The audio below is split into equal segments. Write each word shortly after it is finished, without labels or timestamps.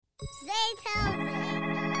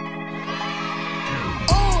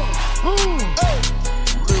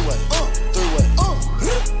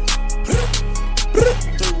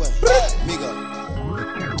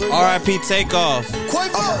R.I.P. Takeoff.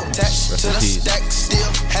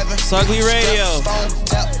 Ugly Radio.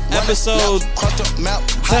 Episode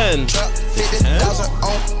 10.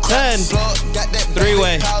 10.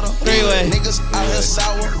 Three-way. Niggas out here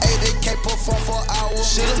sour. 80K perform for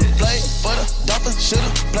hours. Should've played for the Dolphins.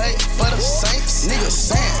 Should've played for the Saints. Niggas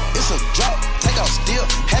saying it's a drop. Take off still.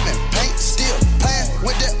 Having paint. Still playing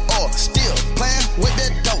with that oil. Still playing with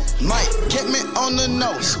that dope. Mike kept me on the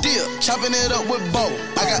nose. Still chopping it up with Bo.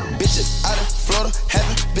 I got bitches out of Florida.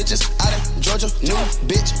 Having bitches out of Georgia. New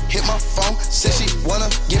bitch hit my phone. Said she wanna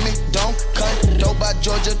give me dome. Cut dope by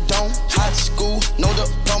Georgia Dome. High school, no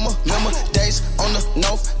diploma. Remember days on the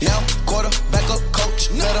north. Now quarterback a coach.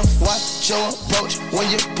 Better watch your approach when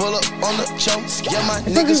you pull up on the choke. Yeah, my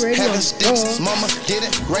niggas having sticks. Mama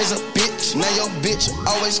didn't raise a bitch. Now your bitch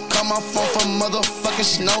always call my phone for motherfucking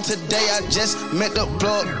snow. Today I just met the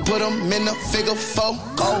plug. Put him in the figure 4. Oh,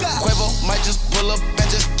 Quavo might just pull up and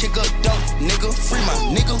just kick a dope. Nigga, free my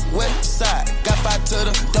nigga west side. Got 5 to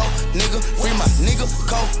the dope. Nigga, free my nigga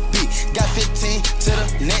Kobe. Got 15 to the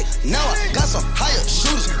neck. Now I got some higher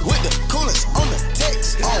shooters with the coolest on the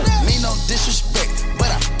text. Oh, me no disrespect,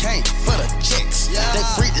 but I came for the checks. They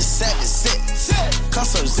free the savage set.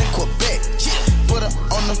 Concerts in Quebec. Put her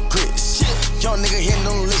on the grits. Young nigga hitting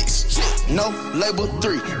them licks. No label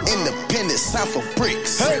 3. Independent sign for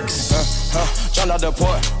bricks. John out the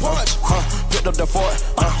port. Picked up the fort.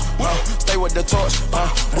 Stay with the torch.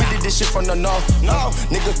 We did this shit from the north.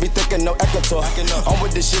 Niggas be thinking no echo. I'm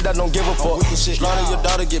with this shit I don't give a fuck. Slaughter your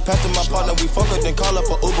daughter, get past to my partner. We fuck it, then call up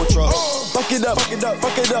a Uber truck. Fuck it up. Get in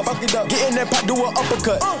that pot, do an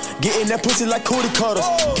uppercut. Get in that pussy like cootie cutters.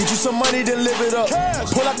 Get you some money, then live it up.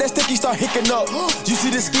 Pull out that sticky, start hicking up. You see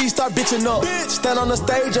the ski, start bitching up. Stand on the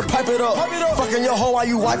stage and pipe it up. Fucking your hoe while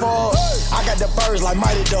you wipe her up. I got the birds like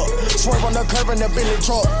Mighty Duck. Swerve on the curve in the Billy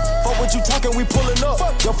truck. Fuck what you talking, we pulling up.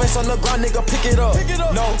 Your face on the ground, nigga, pick it up.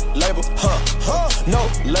 No label, no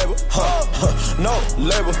label, no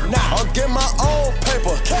label. I'll get my own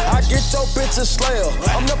paper. I get your bitch a slayer.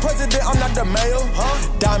 I'm the president, I'm not the mayor.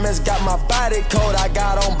 Diamonds got my body code, I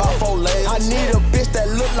got on by 4 layers. I need a bitch that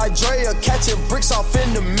look like Drea, catching bricks off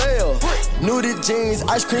in the mail. Nudie jeans,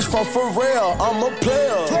 ice cream from Pharrell, I'm a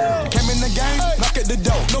player. Came in the game, knock at the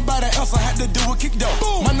door. Nobody else I had to do a kick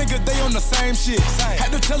though. My nigga, they on the same shit.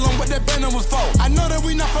 Had to tell them what that banner was for. I know that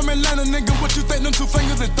we not from Atlanta, nigga. What you think them 2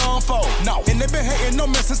 fingers and thumb for? No. And they been hating on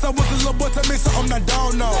me since I was a little boy. Tell me something I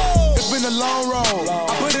don't know. It's been a long road.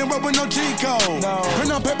 I put in work with no G-code.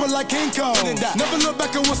 Print on paper like King Cole. Never look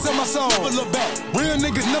back at what's in my soul. Never look back. Real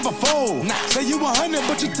niggas never fold. Say you 100,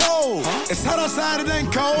 but you told. It's hot outside, it ain't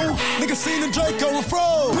cold. Nigga seen the Draco and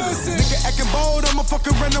froze. Nigga acting bold, I'ma fuck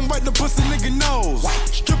around and wipe the pussy nigga nose.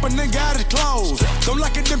 Strip a nigga out his clothes. Don't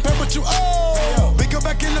like it, then pay what you owe. Big go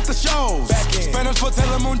back in at the shows. Spanish for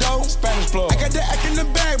Telemundo. Spanish flow. I got that act in the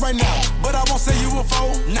bag right now, but I won't say you a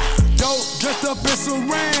foe. Nah. Dope dressed up in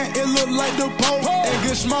saran, it look like the Pope. And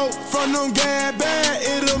good smoke from them gas bag,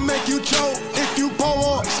 it'll make you choke. If you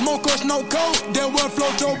pour up, smoke or no coat, then we'll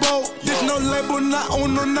float your boat. This no label, not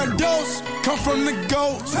on no not dose. Come from the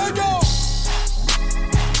goat. Take off.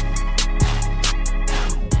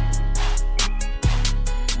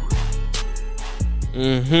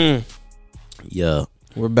 Yeah,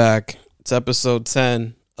 we're back. It's episode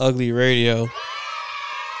 10, Ugly Radio.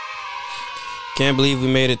 Can't believe we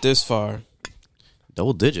made it this far.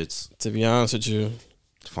 Double digits. To be honest with you,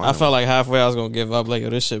 Finally. I felt like halfway I was gonna give up. Like, oh,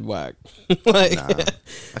 this shit whack. Like, nah, I feel like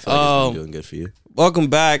it's been doing good for you. Welcome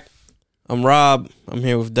back. I'm Rob. I'm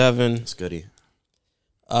here with Devin. It's goody.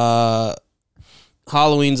 Halloween's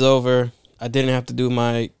over. I didn't have to do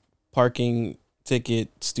my parking ticket,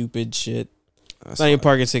 stupid shit. That's not even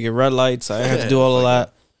parking ticket, red lights. I have to do all of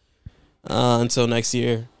that until next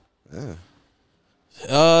year.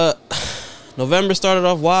 Yeah. November started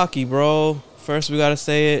off wacky, bro. First, we gotta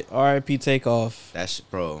say it. R.I.P. Takeoff. That's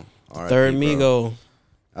bro. Third Migo.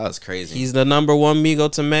 That was crazy. He's the number 1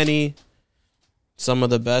 Migo to many. Some of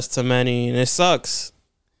the best to many, and it sucks.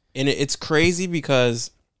 And it's crazy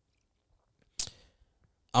because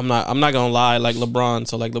I'm not gonna lie. Like LeBron,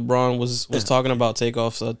 so like LeBron was talking about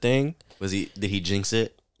Takeoff's thing. Did he jinx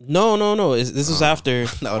it? No. This was after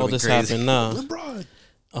all this happened. No. LeBron.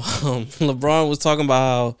 LeBron was talking about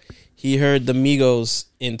how he heard the Migos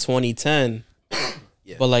in 2010,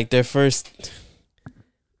 but like they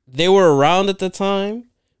were around at the time,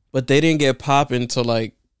 but they didn't get popping until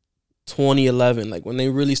like 2011, like when they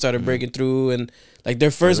really started breaking through, and like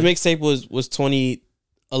their first mixtape was 2011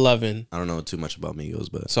 2011. I don't know too much about Migos,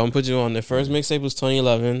 but So I'm putting you on. Their first mixtape was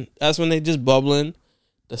 2011. That's when they just bubbling.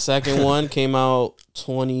 The second one came out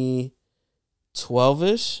 2012ish.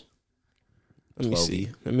 Let me see.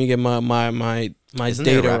 Let me get my isn't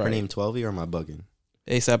data there a rapper right. named 12 or am I bugging?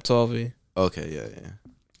 ASAP 12. Okay,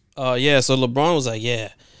 yeah. So LeBron was like, yeah,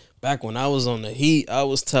 back when I was on the Heat, I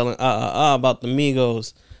was telling about the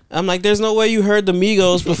Migos. I'm like, there's no way you heard the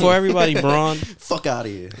Migos before everybody, Bron. Fuck out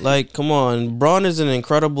of here. Like, come on. Bron is an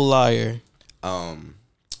incredible liar.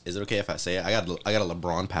 Is it okay if I say it? I got a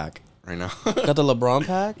LeBron pack right now. Got the LeBron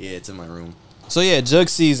pack? Yeah, it's in my room. So, yeah, Jug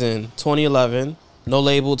Season 2011, No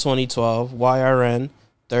Label 2012, YRN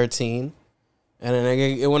 13. And then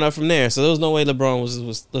it went up from there. So there was no way LeBron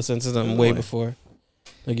was listening to them way before.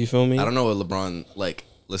 Like, you feel me? I don't know what LeBron, like,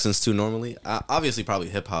 listens to normally. Obviously, probably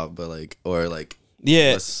hip-hop, but, like, or, like...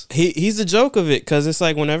 Yeah, he's the joke of it because it's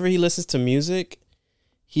like whenever he listens to music,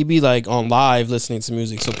 he be like on live listening to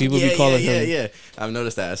music. So people be calling him. Yeah. I've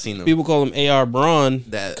noticed that. I've seen them. People call him AR Braun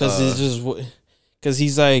because it's just because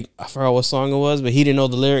he's like, I forgot what song it was, but he didn't know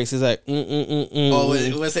the lyrics. He's like, Oh,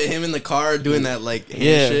 was it him in the car doing that like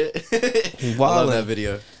shit? I love that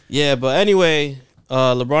video. Yeah, but anyway,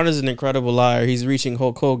 LeBron is an incredible liar. He's reaching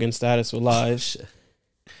Hulk Hogan status with lies.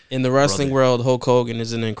 In the wrestling world, Hulk Hogan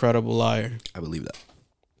is an incredible liar. I believe that.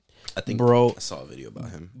 I think I saw a video about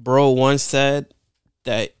him. Bro once said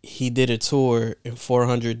that he did a tour in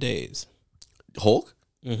 400 days. Hulk?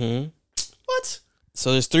 Mm-hmm. What?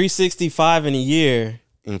 So there's 365 in a year.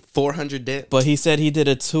 In 400 days? But he said he did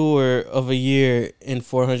a tour of a year in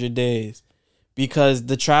 400 days. Because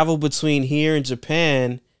the travel between here and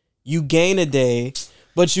Japan, you gain a day,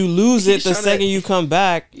 but you lose it the second you come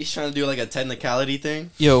back. He's trying to do like a technicality thing.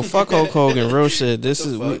 Yo, fuck Hulk Hogan, real shit. This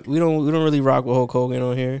is we don't really rock with Hulk Hogan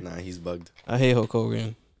on here. Nah, he's bugged. I hate Hulk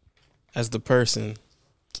Hogan as the person.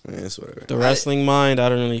 Yeah, it's whatever. The wrestling mind, I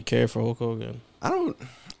don't really care for Hulk Hogan. I don't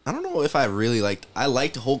know if I really liked. I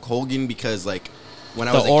liked Hulk Hogan because like when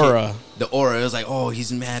I was aura. The aura. It was like, oh,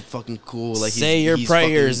 he's mad fucking cool. Like say your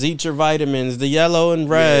prayers, eat your vitamins. The yellow and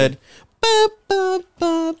red. Yeah.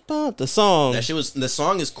 The song. That shit was. The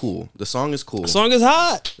song is cool. The song is cool. The song is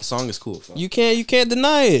hot. The song is cool. You can't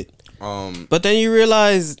deny it. But then you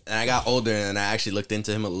realize, and I got older and I actually looked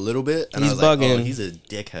into him a little bit, and he's I was bugging. like, oh, he's a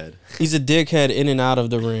dickhead. He's a dickhead in and out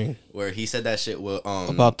of the ring. Where he said that shit with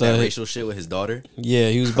about that racial shit with his daughter. Yeah,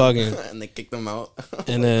 he was bugging, and they kicked him out.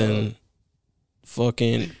 And then,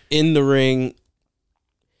 fucking in the ring.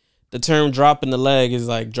 The term "dropping the leg" is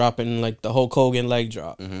like dropping like the Hulk Hogan leg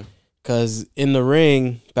drop. Mm-hmm. Because in the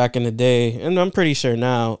ring, back in the day, and I'm pretty sure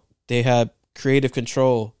now, they had creative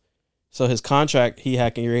control. So his contract, he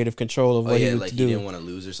had creative control of what he would do. He didn't want to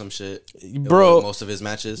lose or some shit. Bro. Most of his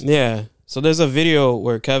matches. Yeah. So there's a video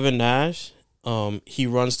where Kevin Nash, he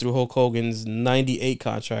runs through Hulk Hogan's 98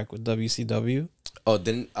 contract with WCW. Oh,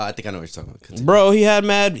 I think I know what you're talking about. Continue. Bro,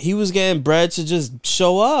 he was getting bread to just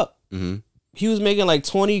show up. Mm-hmm. He was making like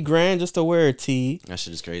 $20,000 just to wear a tee. That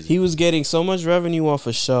shit is crazy. He was getting so much revenue off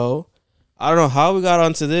a show. I don't know how we got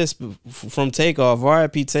onto this from Takeoff,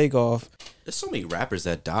 RIP Takeoff. There's so many rappers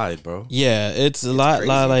that died, bro. Yeah, it's a lot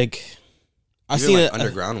like I seen like it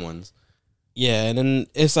underground ones. Yeah, and then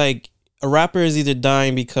it's like a rapper is either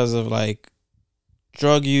dying because of like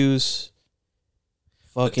drug use,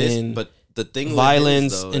 fucking but the thing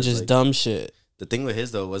violence, with his, though, and just like, dumb shit. The thing with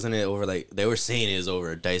his though, wasn't it over like they were saying it was over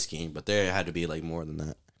a dice game, but there had to be like more than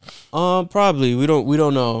that. Probably we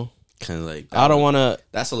don't know. Kind of like I don't want to.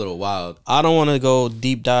 That's a little wild. I don't want to go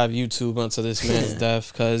deep dive YouTube onto this man's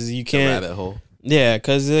death because you can't. The rabbit hole. Yeah,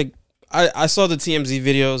 because like I saw the TMZ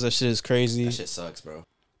videos. That shit is crazy. That shit sucks, bro.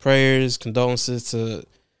 Prayers, condolences to the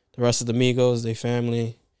rest of the Migos, their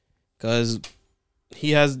family, because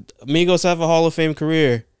Migos have a Hall of Fame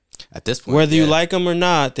career. At this point, whether you like them or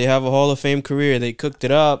not, they have a Hall of Fame career. They cooked it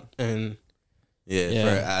up, and For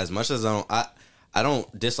as much as I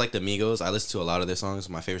don't dislike the Migos. I listen to a lot of their songs.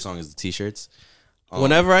 My favorite song is the T-shirts.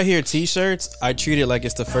 Whenever I hear T-shirts, I treat it like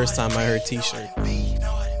it's the first time I heard T-shirt.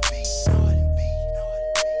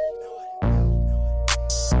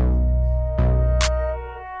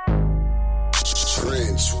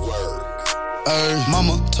 Trench work.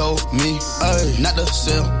 Mama told me not to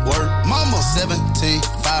sell work. Mama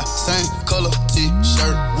 17.5, same color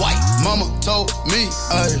T-shirt, white. Mama told me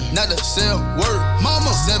not to sell work.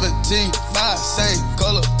 Mama 17.5, same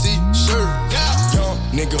color T-shirt. Young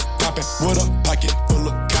nigga poppin' with a pocket full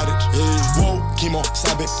of cottage. Whoa, chemo,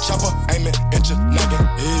 sabe, chopper, aiming at your noggin.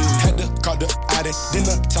 Had to call the Audi, then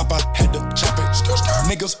the top I had to chop it.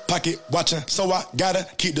 Niggas pocket watching, so I gotta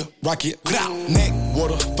keep the rocket. Neck,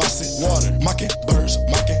 water, faucet, water, mocking, birds,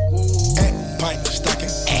 mocking. At pint, stocking.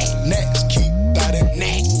 Next, keep biting.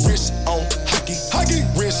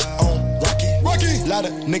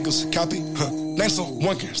 niggas copy. Name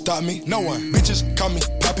someone can stop me. No one. Bitches call me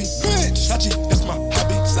Poppy. Bitch. Sachi, that's my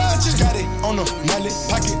hobby. Sachi. Got it on a mallet.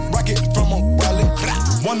 Pocket rocket from a wallet.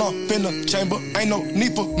 One off in the chamber. Ain't no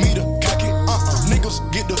need for me to cock it. Niggas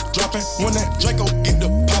get the dropping. When that Draco get the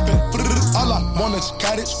popping. All I want is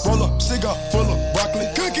cottage. Roll a cigar full of broccoli.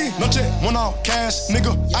 Cookie. No check. One off cash.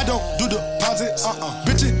 Nigga, I don't do deposits.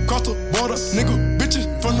 Bitches cross the border. Nigga, bitches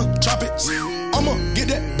from the tropics. I'ma get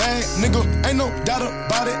that bag, nigga, ain't no doubt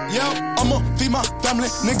about it, yeah. I'ma feed my family,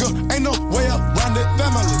 nigga, ain't no way around it.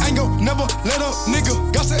 Family, ain't gon' never let up, nigga.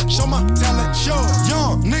 God said, show my talent, show.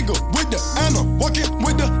 Young nigga with the Anna, walking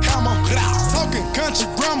with the hammer. Talking country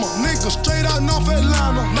grammar, nigga, straight out North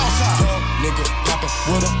Atlanta. Northside, nigga, poppin'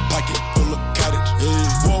 with a pocket full of cottage.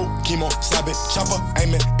 Whoa, chemo, sabit, chopper,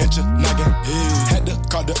 aiming at your noggin. Had to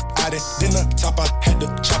call the Audi, then the top, I had to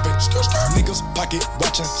chop it. Niggas pocket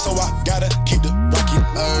watching, so I gotta keep the rocket.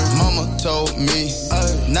 Mama told me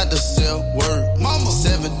not to sell word. Mama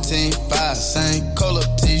 17.5, same color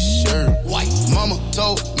t-shirt. White. Mama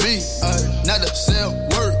told me not to sell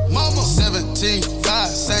word. Mama 17.5,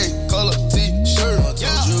 same color t-shirt.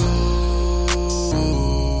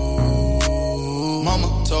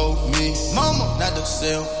 Mama told me, mama not to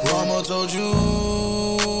sell. Mama told you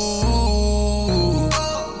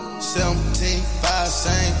 17.5,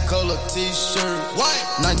 same color t-shirt. White.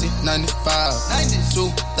 1995,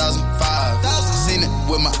 2005. Seen it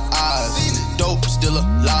with my eyes. Dope still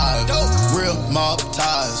alive. Real mob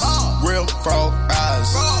ties. Real frog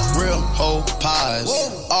eyes. Real whole pies.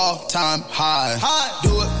 All time high.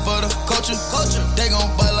 Do it for the culture. They gon'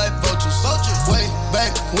 bite like vultures. Way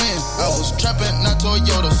back when I was trapping, not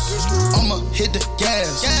Toyotas. I'ma hit the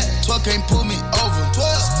gas. 12 can't pull me over.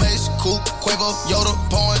 Space coupe, Quavo, Yoda,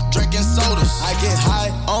 pouring, drinking sodas. I get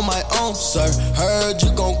high on my own, sir. Heard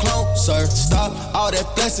you gon' clone, sir. Stop all that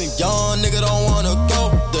flexing, young nigga don't wanna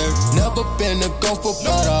go there. Never been a gopher,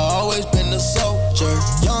 but I always been a soldier.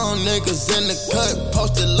 Young niggas in the cut,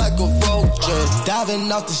 posted like a vulture.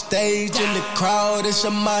 Diving off the stage in the crowd, it's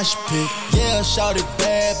a mosh pit. Yeah, shawty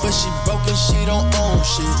bad, but she broke and she don't own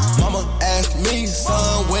shit. Mama asked me,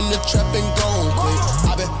 son, when the trapping gon' quit.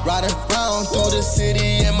 I been riding around through the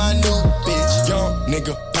city in my new bitch. Young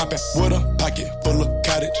nigga poppin' with a pocket full of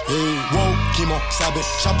cottage. Whoa, chemo, sabit,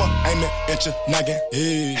 chopper, aiming at your noggin.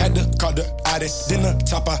 Had to call the Audi, then the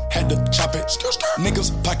top, I had to chop it.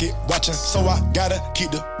 Niggas pocket watching, so I gotta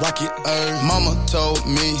keep the rocket. Mama told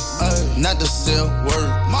me not to sell word.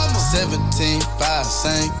 Mama 17.5,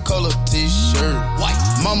 same color t-shirt. White.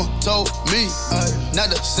 Mama told me not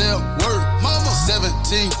to sell word. Mama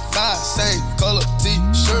 17.5, same color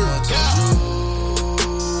t-shirt.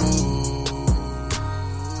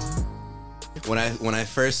 When I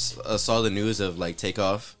first saw the news of like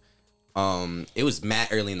Takeoff, it was mad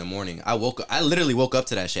early in the morning. I literally woke up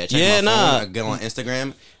to that shit. I checked my phone, I go on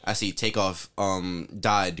Instagram, I see Takeoff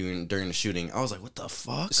died during the shooting. I was like, what the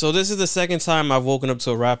fuck? So this is the second time I've woken up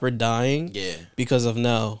to a rapper dying. Yeah. Because of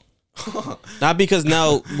Nell. Not because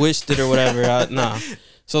Nell wished it or whatever. Nah.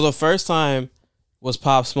 So the first time was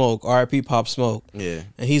Pop Smoke, R.I.P. Pop Smoke. Yeah.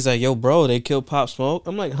 And he's like, yo, bro, they killed Pop Smoke.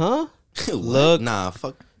 I'm like, huh? Look. Nah,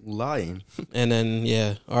 fuck lying. And then,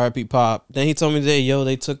 yeah, R.I.P. Pop. Then he told me today, yo,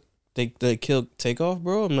 they killed Takeoff,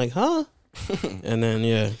 bro. I'm like, huh? And then,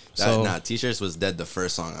 yeah. T-Shirts was dead the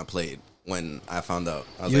first song I played when I found out.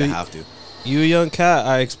 I was like, I have to. You a young cat,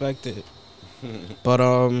 I expected. But,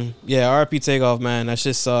 yeah, R.I.P. Takeoff, man. That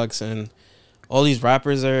shit sucks. And all these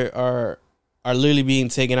rappers are literally being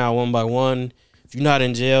taken out one by one. If you're not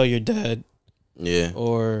in jail, you're dead. Yeah.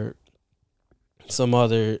 Or some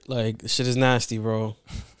other, like, the shit is nasty, bro.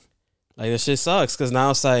 Like, this shit sucks. Because now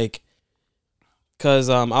it's like, because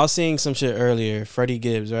I was seeing some shit earlier. Freddie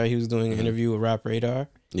Gibbs, right? He was doing an interview with Rap Radar.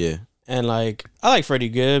 Yeah. And, like, I like Freddie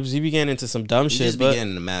Gibbs. He be getting into some dumb shit. He just be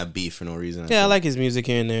getting mad beef for no reason. Yeah, I like his music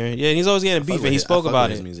here and there. Yeah, and he's always getting beef, and he spoke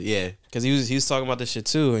about it. Music. Yeah. Because he was talking about this shit,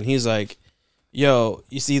 too. And he's like, yo,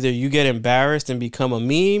 it's either you get embarrassed and become a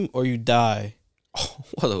meme or you die. Oh,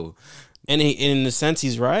 whoa. And in the sense,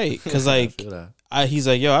 he's right. Because, like, he's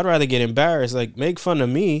like, yo, I'd rather get embarrassed. Like, make fun of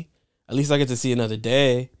me. At least I get to see another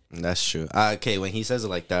day. That's true. Okay, when he says it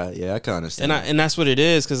like that, yeah, I can understand. And that's what it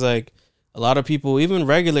is. Because, like, a lot of people, even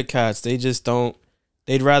regular cats, they just don't.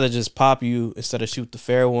 They'd rather just pop you instead of shoot the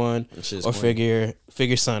fair one or figure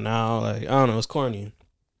something out. Like, I don't know. It's corny.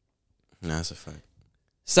 Nah, that's a fact.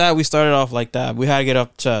 Sad we started off like that. We had to get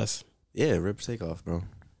off the chest. Yeah, rip Takeoff, bro.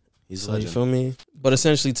 He's so, you feel me? But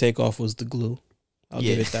essentially, Takeoff was the glue. I'll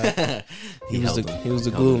give it that. he was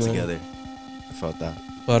the glue, man. Together. I felt that.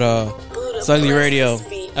 But it's Ugly Radio,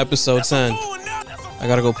 episode 10. I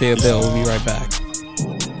gotta go pay a bill. We'll be right back.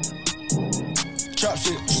 Trap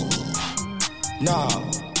shit. No.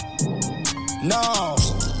 No.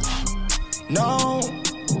 No.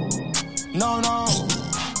 No, no.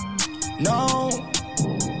 No.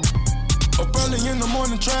 Up early in the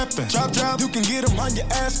morning trapping. Trap, you can get them how you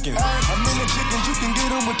asking. How many chickens you can get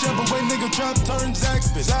them whichever way nigga trap turn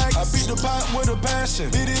Zaxby's. I beat the pot with a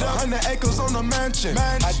passion. Beat it up, 100 acres on a mansion.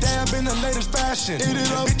 I dab in the latest fashion. Eat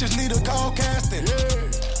it up, bitches need a call casting.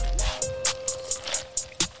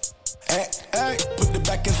 Hey, put the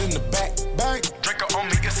back ends in the back. Draco on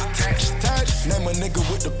me gets attached. Name a nigga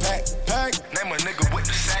with the pack. Name a nigga with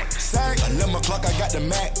the sack. 11 o'clock, I got the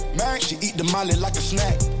Mac. She eat the molly like a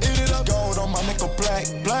snack. Eat it up. Gold on my nickel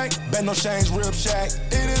black. Bend no chains, rib shack.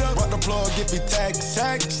 Eat it up. Rock the plug, get me tax.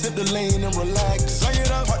 Sip the lean and relax. Lay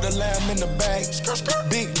it up. Park the lamb in the bag.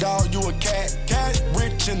 Big dog, you a cat.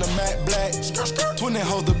 Rich in the matte black. 20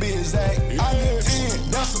 hoes to be exact. I need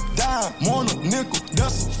 10, that's a dime. Want a nickel,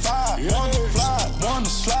 that's a 5. Wanna fly, wanna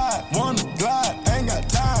slide, wanna glide. Ain't got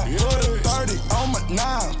time. Put a 30 on my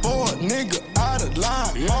 9. For a nigga out of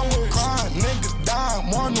line. Mama crying, niggas dying.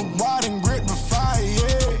 Wanna wide and grit the fire,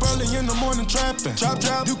 yeah. Early in the morning trapping.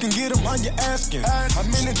 Trap, you can get them how you asking. How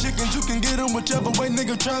many chickens you can get them whichever way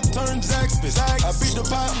nigga trap turn Zaxby's. I beat the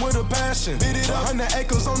pot with a passion. Beat it up, 100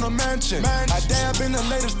 acres on a mansion. I dab in the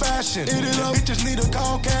latest fashion. Eat it up, bitches need a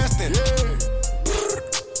call casting.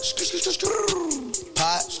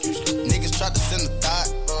 Pot, niggas tried to send a thought.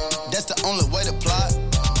 That's the only way to plot.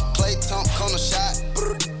 Clay Tunk corner shot.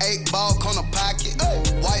 8 ball corner pocket.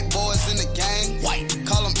 White boys in the gang.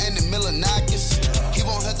 Call him Andy Milonakis. He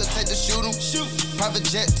won't hesitate to shoot him. Private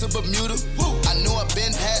jet to Bermuda. I knew I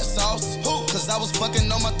been had sauce. Cause I was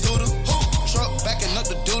fucking on my tutor. Truck backing up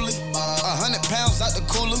the dually. 100 pounds out the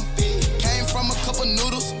cooler. Came from a couple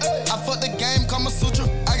noodles. I fucked the game, Kama Sutra.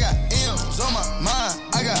 I got M's on my mind.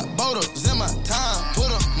 I got boulders in my time.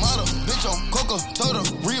 Put a model bitch on Coco, Toto,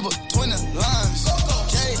 Reba, 20 lines.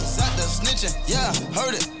 J's out the snitching. Yeah,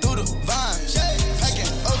 heard it through the vine.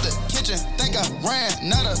 Packing up the kitchen. Think I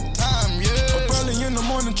ran out of time, yeah. Up early in the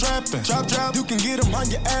morning trapping. Trap, you can get them how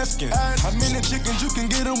you asking. How many chickens you can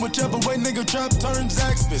get them whichever way nigga trap turn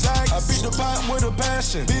Zaxby's. I beat the pot with a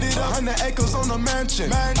passion. Beat it up, 100 acres on a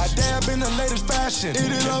mansion. I dab in the latest fashion.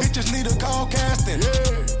 Eat it up, bitches need a call casting.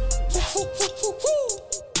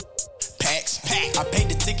 Packs. I paid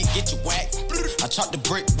the ticket, get you whacked. I chopped the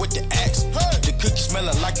brick with the axe. The cookie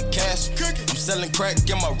smelling like a cash. I'm selling crack,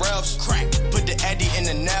 get my raps. Put the Addy in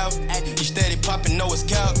the nav. He steady popping, know it's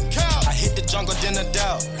cow. I hit the jungle, then a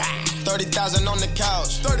doubt. 30,000 on the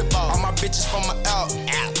couch. 30 ball. All my bitches from my out.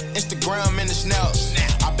 Instagram in the snouts.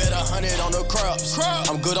 I bet 100 on the crops.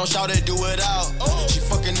 I'm good on shout it, do it out. She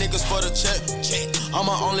fucking niggas for the check.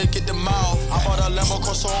 I'ma only get the mouth. I bought a Lambo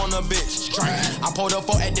Corso on a bitch. I pulled up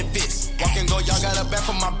for at the fits. Walk and go, y'all got a back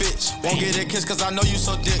for my bitch. Won't get a kiss cause I know you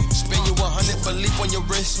so dick. Spend you 100 for leap on your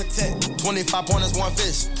wrist. 25 pointers, one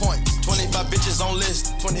fist. Points. 25 bitches on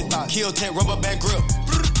list. 25. Kill 10 rubber band grip.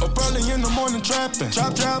 Up early in the morning trapping.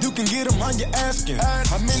 Trap, you can get them how you asking.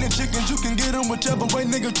 How many chickens you can get them whichever way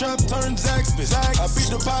nigga trap turn Zaxby's. I beat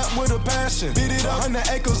the pot with a passion. Beat it up, 100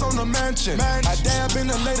 acres on a mansion. I dab in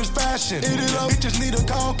the latest fashion. Eat it up, bitches need a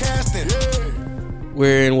call casting.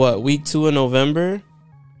 We're in what, week 2 of November?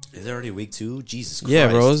 Is it already week 2? Jesus Christ. Yeah,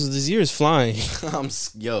 bro. This year is flying.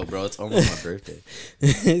 Yo, bro, it's almost my birthday.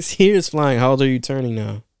 This year is flying. How old are you turning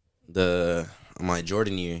now? My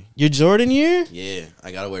Jordan year. Your Jordan year? Yeah,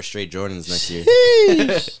 I gotta wear straight Jordans next year.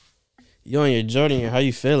 You on your Jordan year? How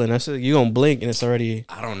you feeling? You gonna blink and it's already.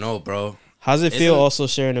 I don't know, bro. How's it feel also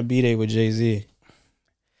sharing a B-Day with Jay-Z?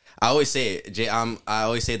 I always say it. I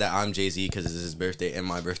always say that I'm Jay-Z because it's his birthday and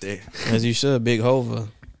my birthday. As you should, Big Hova.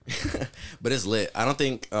 But it's lit. I don't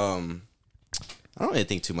really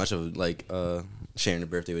think too much of like sharing a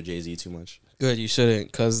birthday with Jay-Z too much. Good, you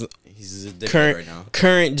shouldn't, because he's a dickhead right now.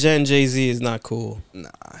 Current gen Jay-Z is not cool.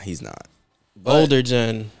 Nah, he's not. Older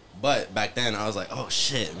gen. But back then, I was like, oh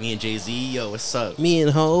shit, me and Jay-Z, yo, what's up? Me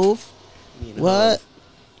and Hove? What? Hove.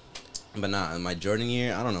 But nah, in my Jordan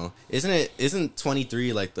year, I don't know. Isn't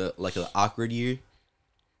 23 like the awkward year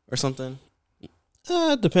or something?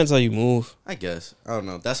 It depends how you move. I guess. I don't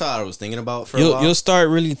know. That's what I was thinking about for a while. You'll start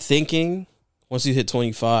really thinking once you hit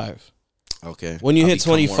 25. Okay. When you hit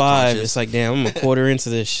 25, it's like, damn, I'm a quarter into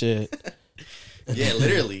this shit. Yeah,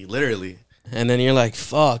 literally. And then you're like,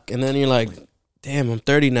 fuck. And then you're like, damn, I'm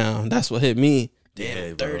 30 now. That's what hit me.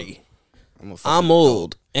 Damn, I'm 30. I'm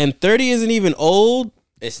old. And 30 isn't even old.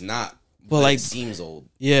 It's not. But like, it seems old.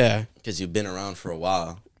 Yeah. Because you've been around for a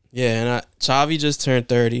while. Yeah, and Chavi just turned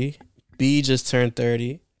 30. B just turned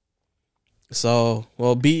 30. So,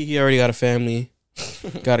 well, B, he already got a family.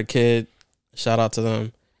 Got a kid. Shout out to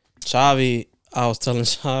them. Chavi, I was telling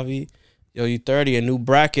Shavi, yo, you 30, a new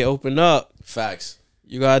bracket opened up. Facts.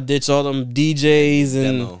 You gotta ditch all them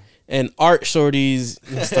DJs and art shorties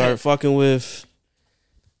and start fucking with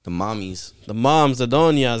the mommies. The moms, the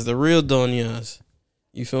doñas, the real doñas.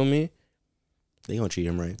 You feel me? They gonna treat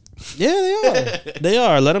him right. Yeah, they are. They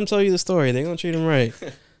are. Let them tell you the story. They gonna treat him right.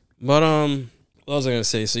 But what was I gonna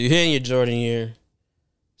say? So you're hitting your Jordan year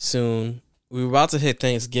soon. We're about to hit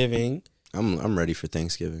Thanksgiving. I'm ready for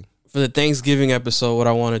Thanksgiving. For the Thanksgiving episode, what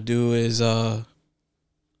I want to do is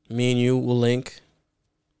me and you will link.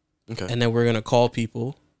 Okay. And then we're gonna call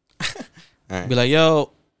people. All right. Be like,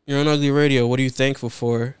 yo, you're on Ugly Radio. What are you thankful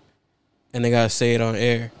for? And they gotta say it on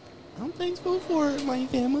air. I'm thankful for my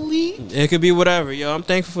family. It could be whatever. Yo, I'm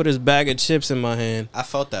thankful for this bag of chips in my hand. I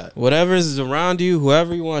felt that. Whatever is around you,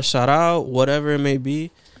 whoever you want to shout out, whatever it may be,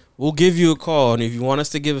 we'll give you a call. And if you want us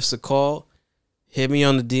to give us a call, hit me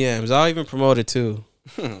on the DMs. I'll even promote it too.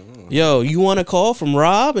 Yo, you want a call from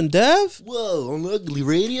Rob and Dev? Whoa, on Ugly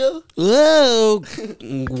Radio? Whoa.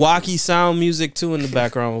 Wacky sound music too in the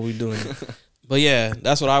background while we doing it. But yeah,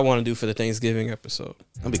 that's what I want to do for the Thanksgiving episode.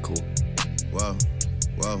 That'd be cool. Whoa,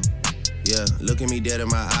 whoa. Yeah, look at me dead in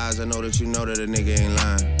my eyes. I know that you know that a nigga ain't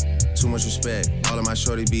lying. Too much respect. All of my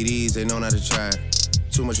shorty BDs, they know not to try.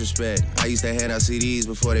 Too much respect. I used to hand out CDs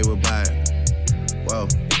before they would buy it. Whoa,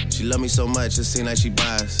 she love me so much, it seem like she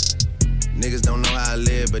buys. Niggas don't know how I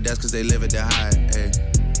live, but that's cause they live it to hide. Hey.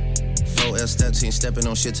 4L step team stepping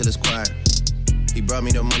on shit till it's quiet. He brought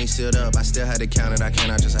me the money sealed up, I still had to count it, I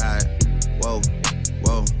cannot just hide. Whoa,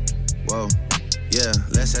 whoa, whoa. Yeah,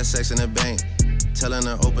 let's have sex in the bank. Telling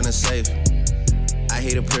her open a safe. I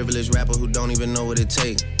hate a privileged rapper who don't even know what it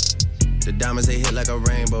takes. The diamonds they hit like a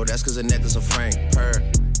rainbow, that's cause a necklace of Frank. Purr.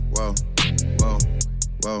 Whoa, whoa,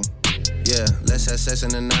 whoa. Yeah, let's have sex in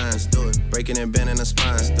the nines. Do it. Breaking and bending the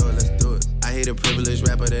spines. Do it, let's do it. I hate a privileged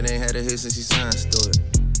rapper that ain't had a hit since he signed. Do it.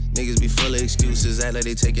 Niggas be full of excuses, act like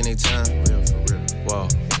they taking their time. Real for real. Whoa,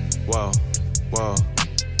 whoa, whoa.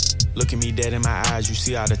 Look at me dead in my eyes, you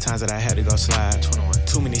see all the times that I had to go slide. 21.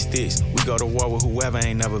 Too many sticks, we go to war with whoever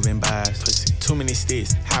ain't never been biased. Pussy. Too many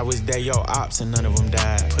sticks, how was they your ops and none of them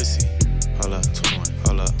died. Pussy. Hold up, 21.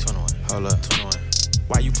 Hold up, 21. Hold up, 21.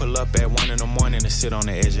 Why you pull up at 1 in the morning to sit on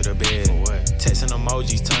the edge of the bed? For what? Texting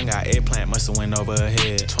emojis, tongue out, eggplant musta went over her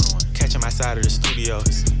head. 21. Catch him outside of the studio,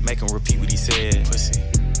 make him repeat what he said. Pussy.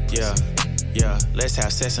 Yeah. Yeah, let's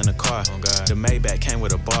have sex in the car. Oh God. The Maybach came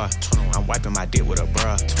with a bar. 21. I'm wiping my dick with a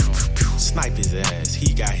bra. 21. Snipe his ass.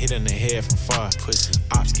 He got hit in the head from far. Pussy.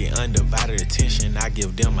 Ops get undivided attention. I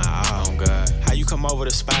give them my all. Oh God. How you come over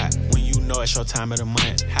the spot when you know it's your time of the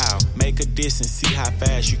month? How? Make a diss and see how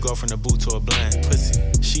fast you go from the boot to a blunt. Pussy.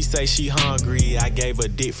 She say she hungry. I gave her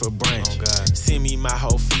dick for brunch. Oh God. Send me my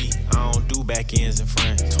whole feet. I don't do back ends in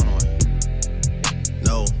front. 21.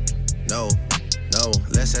 No, no. No,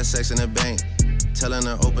 let's have sex in the bank. Telling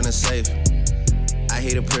her open a safe. I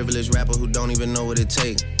hate a privileged rapper who don't even know what it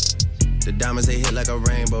takes. The diamonds they hit like a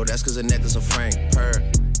rainbow, that's cause a necklace of Frank. Purr.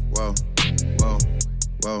 Whoa, whoa,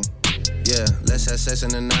 whoa. Yeah, let's have sex in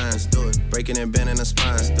the nines. Do it. Breaking and bending the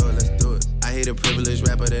spines. Do it, let's do it. I hate a privileged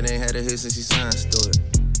rapper that ain't had a hit since he signed. Do it.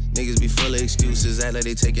 Niggas be full of excuses, act like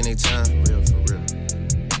they taking their time. Real for real.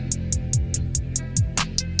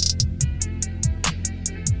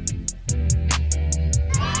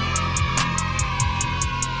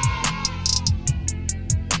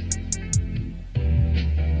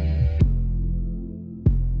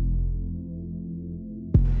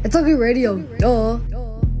 It's Ugly Radio, duh.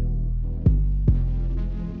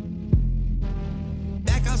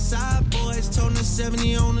 Back outside, boys, toting the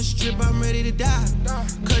 70 on the strip, I'm ready to die.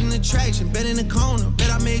 Cutting the traction, bet in the corner, bet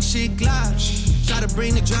I make shit glide. Try to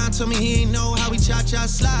bring the John, told me he ain't know how we cha-cha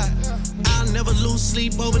slide. I'll never lose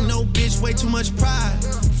sleep over no bitch, way too much pride.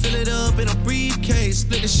 Fill it up in a briefcase,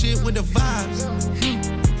 split the shit with the vibes.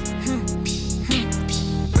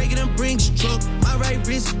 Breaking them Brinks truck, my right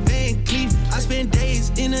wrist, Van Cleef. I spend days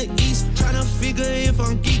in the east, tryna figure if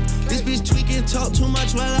I'm geek. This bitch tweaking, talk too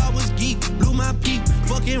much while I was geek. Blew my peak,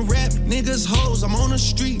 fucking rap, niggas hoes, I'm on the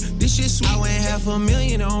street. This shit sweet. I went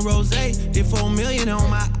 $500,000 on Rosé, did $4 million on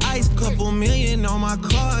my ice, couple million on my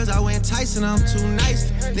cars. I went Tyson, I'm too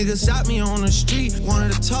nice. Niggas shot me on the street,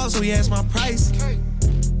 wanted to talk, so he asked my price.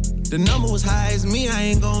 The number was high as me, I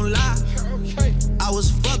ain't gon' lie. I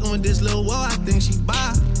was fucking with this little wall, I think she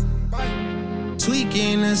buy.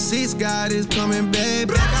 Tweaking the 6 God is coming back.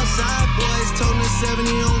 Back outside, boys, toting the 70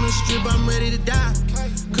 on the strip, I'm ready to die.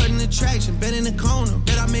 Cutting the traction, bet in the corner,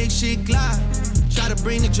 bet I make shit glide. Try to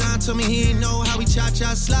bring the John, told me he ain't know how we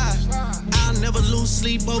cha-cha slide. I'll never lose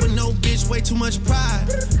sleep over no bitch, way too much pride.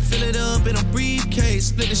 Fill it up in a briefcase,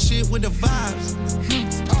 split the shit with the vibes.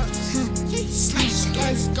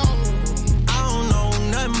 Let's go. I don't know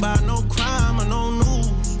nothing about no crime or no news.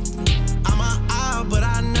 I'm an eye, but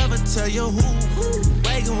I never tell you who.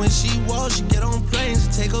 Wagon when she walks, she get on planes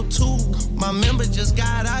and take up two. My member just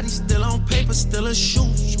got out, he's still on paper, still a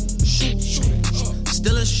shoot.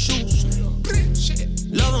 Still a shoot.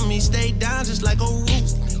 Loving me, stay down just like a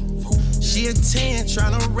roof. She a 10,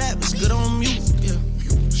 tryna rap, it's good on mute. Yeah.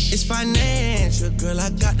 It's financial, girl, I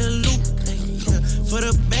got the loot. Yeah. For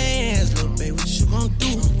the bands, little baby, what you gon'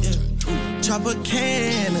 do? Yeah. Chop a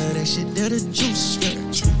can of that shit, that the juice. Yeah.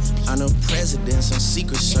 I'm the president, some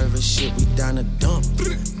secret service shit, we down the dump.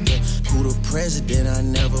 Yeah. Who the president? I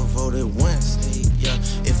never voted once. Yeah.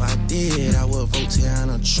 If I did, I would vote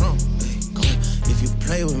Tiana Trump. Yeah. If you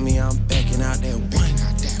play with me, I'm backing out that one.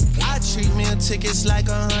 I treat meal tickets like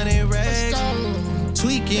 100 racks.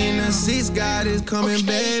 Tweaking the 6 God is coming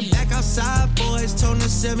back. Back outside, boys, toting the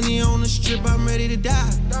 70 on the strip, I'm ready to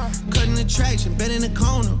die. Cutting the traction, bet in the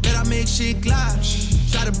corner, bet I make shit glide.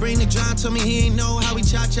 Try to bring the John, told me he ain't know how we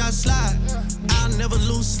cha-cha slide. I'll never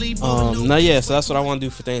lose sleep. No, yeah, so that's what I want to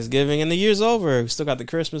do for Thanksgiving. And the year's over. We still got the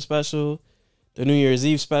Christmas special, the New Year's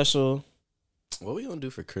Eve special. What we gonna do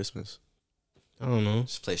for Christmas? I don't know.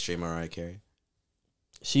 Just play straight Mariah Carey.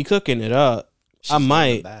 She cooking it up. She's I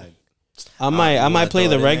might play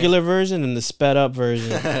the regular version and the sped up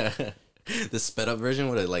version. The sped up version,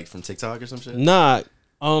 what, like from TikTok or some shit? Nah.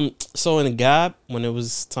 So in the Gap, when it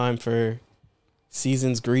was time for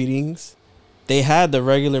season's greetings, they had the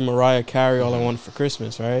regular Mariah Carey All I Want for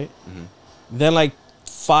Christmas, right? Mm-hmm. Then like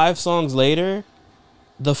 5 songs later,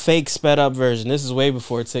 the fake sped up version. This is way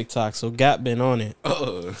before TikTok, so Gap been on it.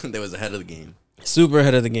 Oh, they was ahead of the game. Super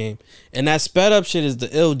ahead of the game. And that sped up shit is the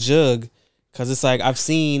ill jug, because it's like I've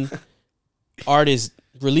seen artists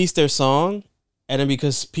release their song, and then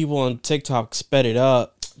because people on TikTok sped it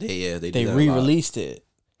up, they re-released it.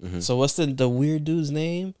 Mm-hmm. So what's the weird dude's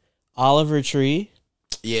name? Oliver Tree.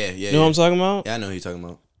 Yeah. You know what I'm talking about? Yeah, I know who you're talking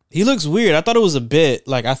about. He looks weird. I thought it was a bit.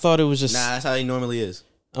 Like, I thought it was just... Nah, that's how he normally is.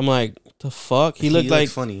 I'm like, the fuck? He looked like...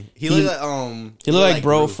 funny. He looked like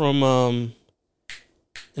bro Gru. from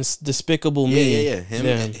Despicable Me. Yeah.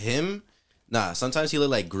 Him. Nah, sometimes he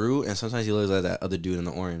look like Gru, and sometimes he looks like that other dude in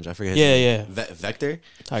the orange. I forget his name. Vector?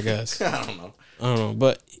 I guess. I don't know.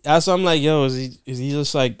 But also I'm like, yo, is he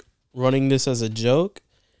just like running this as a joke?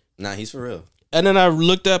 Nah, he's for real. And then I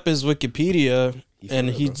looked up his Wikipedia, and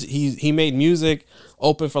he made music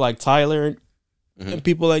open for like Tyler and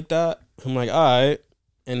people like that. I'm like, all right.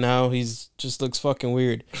 And now he's just looks fucking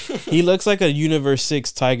weird. He looks like a Universe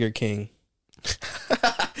 6 Tiger King.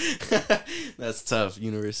 That's tough.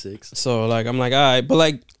 Universe 6. So like I'm like, all right, but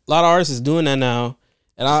like a lot of artists is doing that now,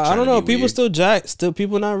 and I don't know, people weird.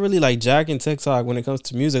 People not really like jacking TikTok when it comes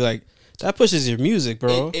to music. Like that pushes your music,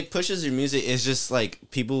 bro. It pushes your music. It's just like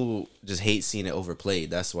people just hate seeing it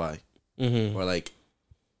overplayed. That's why. Mm-hmm. Or like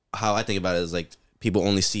how I think about it is like people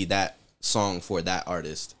only see that song for that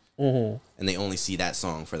artist, and they only see that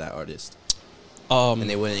song for that artist. And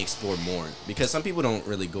they wouldn't explore more because some people don't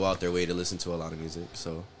really go out their way to listen to a lot of music.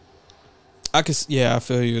 So I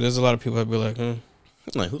feel you. There's a lot of people that be like, I'm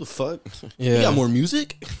like, who the fuck? Yeah, he got more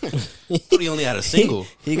music. But he only had a single.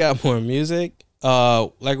 He got more music.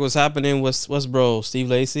 Like what's happening? What's bro Steve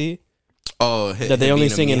Lacy? Oh, that they only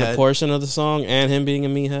singing a portion of the song and him being a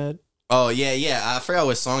meathead. Oh yeah. I forgot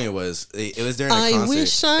what song it was. It was during a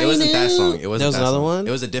concert. It wasn't that song. There was another one.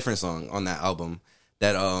 It was a different song on that album.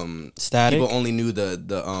 That Static? People only knew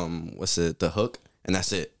the hook, and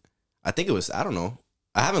that's it. I think it was, I don't know.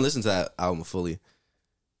 I haven't listened to that album fully.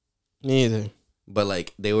 Me either. But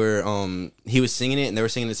like they were he was singing it and they were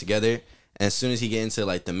singing it together, and as soon as he get into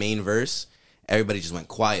like the main verse, everybody just went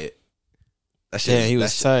quiet. That shit, yeah, he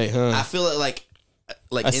was tight, huh? I feel like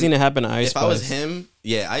I seen it happen to Ice Spice. If I was him,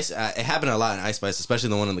 yeah, it happened a lot in Ice Spice, especially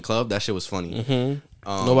the one in the club. That shit was funny. Mm-hmm.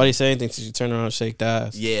 Nobody said anything till you turn around and shake the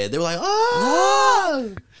ass. Yeah, they were like,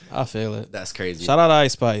 oh! I feel it. That's crazy. Shout out to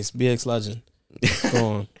Ice Spice, BX legend. Go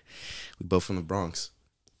on. We both from the Bronx.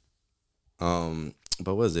 But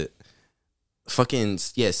what was it? Fucking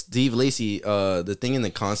yes, Steve Lacy. The thing in the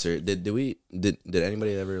concert. Did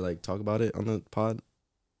anybody ever like talk about it on the pod?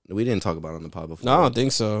 We didn't talk about it on the pod before. No, I don't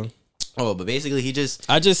think so. Oh, but basically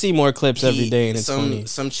I just see more clips every day, and it's funny.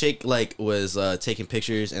 Some chick like was taking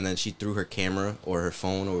pictures, and then she threw her camera or her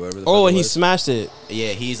phone or whatever. And he smashed it. Yeah,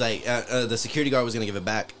 he's like the security guard was gonna give it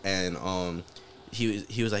back, and he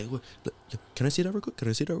was like, "Can I see that real quick? Can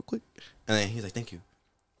I see that real quick?" And then he's like, "Thank you."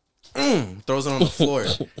 Throws it on the floor,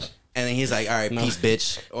 and then he's like, "All right, peace,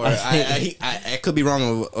 bitch." Or I could be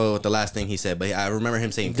wrong with the last thing he said, but I remember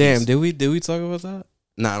him saying, "Peace." Damn, did we talk about that?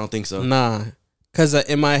 Nah, I don't think so. Nah. Because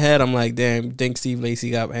in my head, I'm like, damn, think Steve Lacy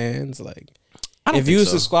got hands? Like, If you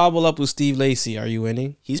was to squabble up with Steve Lacy, are you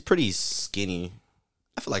winning? He's pretty skinny.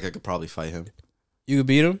 I feel like I could probably fight him. You could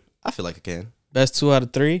beat him? I feel like I can. Best 2 out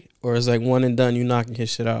of 3? Or is like one and done, you knocking his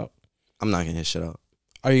shit out? I'm knocking his shit out.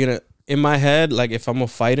 Are you gonna, in my head, like if I'm gonna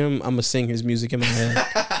fight him, I'm gonna sing his music in my head.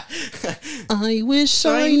 I wish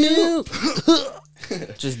I knew.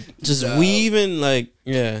 just weaving, like,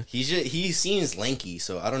 yeah. He seems lanky,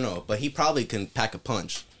 so I don't know. But he probably can pack a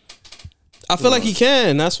punch. I feel like he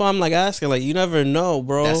can. That's why I'm like asking. Like, you never know,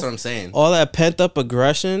 bro. That's what I'm saying. All that pent up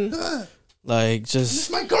aggression. Like, just. This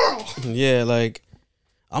is my girl. Yeah, like,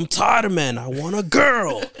 I'm tired of men. I want a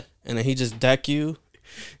girl. And then he just deck you.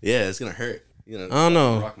 Yeah, it's gonna hurt. You know, I don't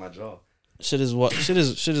know. Rock my jaw. Shit is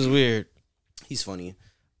weird. He's funny.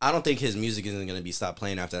 I don't think his music isn't gonna be stopped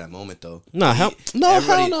playing after that moment though. Nah, hell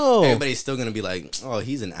no. Everybody's still gonna be like, oh,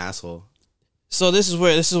 he's an asshole. So this is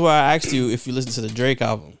where I asked you if you listen to the Drake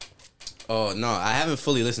album. Oh no, I haven't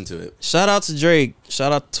fully listened to it. Shout out to Drake.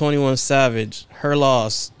 Shout out to 21 Savage. Her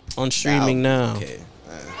Loss on streaming now. Okay.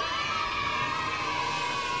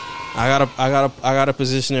 I gotta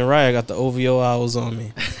position it right. I got the OVO owls on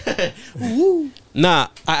me. Nah,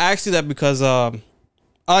 I asked you that because I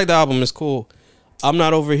like the album. It's cool. I'm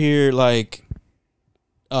not over here like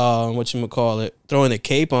whatchamacallit, throwing the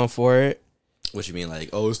cape on for it. What you mean,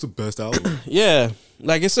 like, oh, it's the best album? Yeah,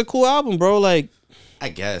 like it's a cool album, bro. Like, I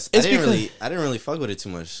guess I didn't really fuck with it too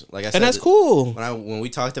much. Like I said, and that's cool. When we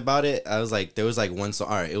talked about it, I was like, there was like one song.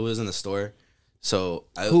 All right, it was in the store. So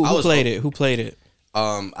Who played it? Who played it?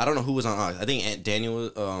 I don't know who was on. I think Aunt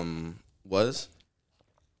Daniel was,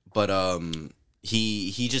 but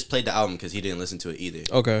he just played the album because he didn't listen to it either.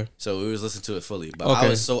 Okay. So we was listening to it fully, but I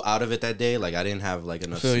was so out of it that day, like I didn't have like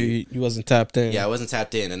enough. So you wasn't tapped in. Yeah, I wasn't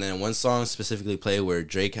tapped in, and then one song specifically played where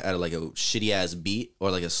Drake had like a shitty ass beat or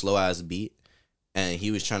like a slow ass beat, and he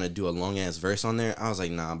was trying to do a long ass verse on there. I was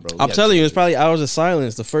like, nah, bro. I'm telling you, it's probably Hours of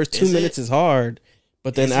Silence. The first 2 minutes is hard,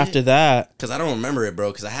 but then after that, because I don't remember it,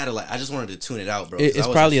 bro. Because I just wanted to tune it out, bro. It's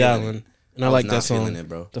probably that one, and I like that song. It,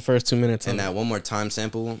 bro. The first 2 minutes, and that One More Time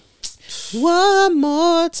sample. One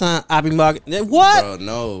more time, I be marking. What? Bro,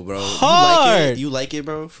 no, bro. Hard. You like it,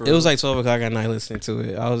 bro? It was like 12 o'clock at night listening to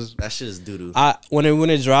it. That shit is doo doo. When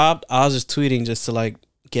it dropped, I was just tweeting just to like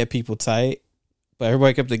get people tight, but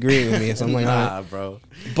everybody kept agreeing with me, so I'm like, nah, bro.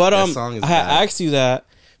 But I had asked you that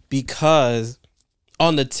because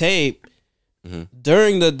on the tape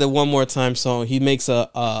during the One More Time song, he makes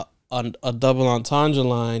a double entendre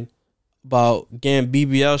line about getting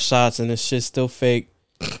BBL shots and this shit's still fake.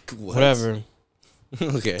 Whatever.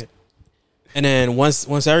 Okay. And then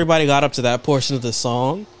once everybody got up to that portion of the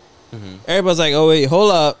song, everybody's like, "Oh wait,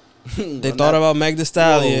 hold up." They thought about Meg Thee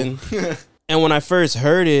Stallion. And when I first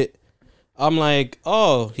heard it, I'm like,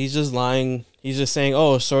 "Oh, he's just lying. He's just saying,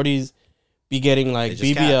 oh, shorties be getting like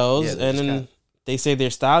BBLs, and then they say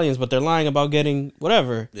they're stallions, but they're lying about getting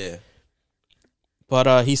whatever." Yeah.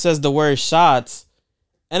 But he says the word shots.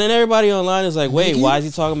 And then everybody online is like, wait, why is he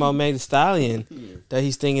talking about Meg Thee Stallion? That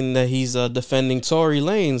he's thinking that he's defending Tory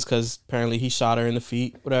Lanez because apparently he shot her in the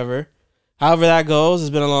feet, whatever. However that goes, it's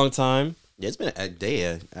been a long time. Yeah, it's been a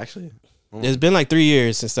day, actually. It's been like 3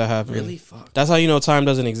 years since that happened. Really? Fuck. That's how you know time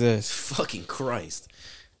doesn't exist. Fucking Christ.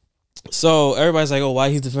 So everybody's like, oh,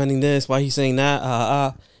 why he's defending this? Why he's saying that?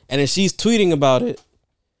 And then she's tweeting about it.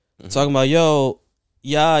 Talking about, yo,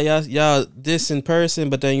 yeah, this in person,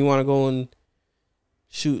 but then you want to go and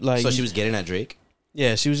shoot like. So she was getting at Drake?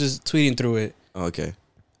 Yeah, she was just tweeting through it. Oh, okay.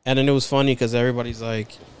 And then it was funny because everybody's like,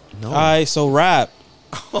 no. All right, so rap.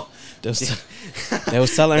 They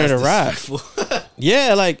was telling her to rap.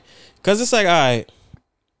 Yeah, like, because it's like, all right.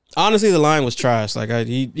 Honestly, the line was trash. Like,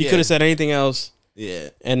 he could have said anything else. Yeah.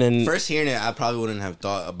 And then. First hearing it, I probably wouldn't have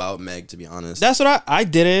thought about Meg, to be honest. That's what I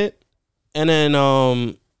didn't. And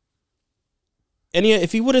then,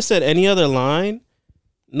 if he would have said any other line,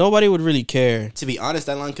 nobody would really care. To be honest,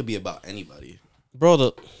 that line could be about anybody.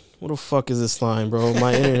 Bro, what the fuck is this line, bro?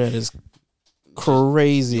 My internet is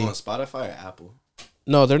crazy. You on Spotify or Apple?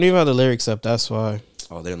 No, they don't even have the lyrics up. That's why.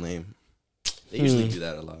 Oh, they're lame. They usually do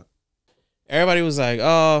that a lot. Everybody was like,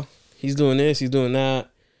 oh, he's doing this, he's doing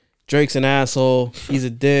that. Drake's an asshole. He's a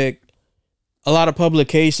dick. A lot of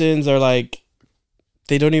publications are like,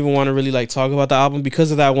 they don't even want to really like talk about the album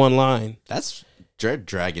because of that one line. That's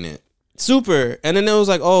dragging it. Super. And then it was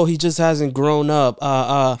like, oh, he just hasn't grown up.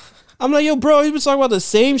 I'm like, yo, bro, he's been talking about the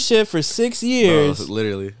same shit for 6 years. Bro,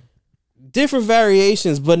 literally. Different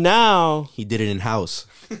variations, but now he did it in house.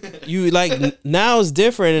 You like now it's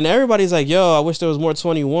different, and everybody's like, yo, I wish there was more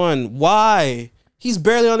 21. Why? He's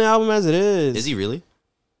barely on the album as it is. Is he really?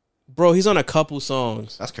 Bro, he's on a couple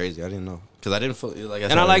songs. That's crazy. I didn't know. Because I didn't feel like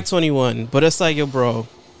I like 21, but it's like, yo, bro,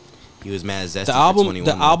 He was mad zesty.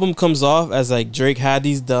 The album comes off as like Drake had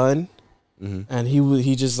these done, and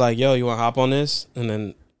he just like, yo, you want to hop on this, and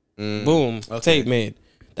then boom, tape made.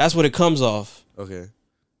 That's what it comes off. Okay.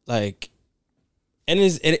 Like, and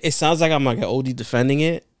it sounds like I'm like an OD defending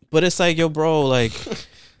it, but it's like, yo, bro, like,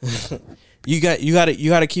 you got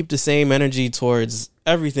to keep the same energy towards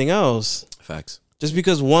everything else. Facts. Just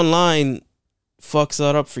because one line fucks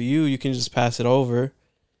that up for you, you can just pass it over.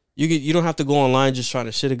 You don't have to go online just trying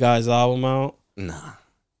to shit a guy's album out. Nah.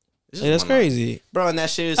 Hey, that's crazy. Line. Bro, and that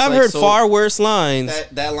shit is I've heard far worse lines.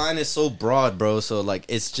 That line is so broad, bro. So, like,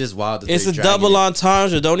 it's just wild. It's a double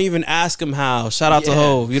entendre. Don't even ask him how. Shout out to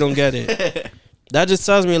Hov. You don't get it. That just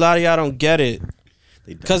tells me a lot of y'all don't get it.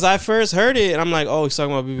 Because I first heard it, and I'm like, oh, he's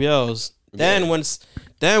talking about BBLs. Then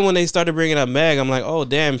when they started bringing up Meg, I'm like, oh,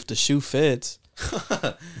 damn, if the shoe fits.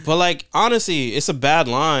 But like, honestly, it's a bad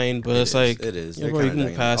line, but it's like, it is. Yeah, bro, you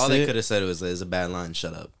can pass all it. they could have said was, it's a bad line.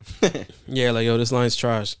 Shut up. Yeah, like, yo, this line's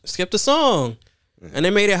trash. Skip the song. And they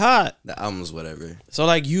made it hot. The album's whatever. So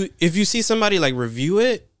like, if you see somebody like review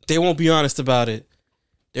it, they won't be honest about it.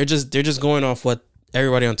 They're just going off what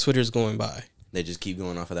everybody on Twitter is going by. They just keep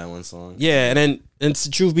going off of that one song. Yeah, and to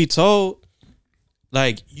truth be told,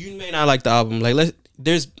 like, you may not like the album. Like,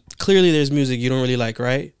 there's music you don't really like,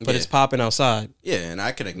 right? But it's popping outside. Yeah, and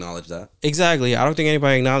I can acknowledge that. Exactly. I don't think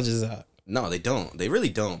anybody acknowledges that. No, they don't. They really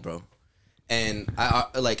don't, bro. And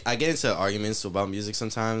I get into arguments about music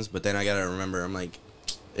sometimes, but then I gotta remember, I'm like,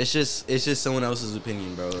 it's just someone else's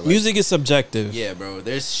opinion, bro. Like, music is subjective. Yeah, bro.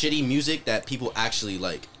 There's shitty music that people actually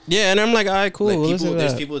like. Yeah, and I'm like, all right, cool. Like,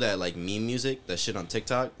 there's people that like meme music, that shit on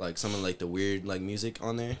TikTok, like some of like the weird like music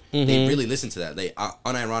on there. They really listen to that. They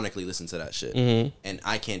unironically listen to that shit, and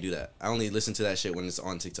I can't do that. I only listen to that shit when it's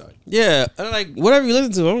on TikTok. Yeah, and like, whatever you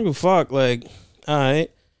listen to, I don't give a fuck. Like, all right,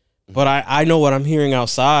 but I know what I'm hearing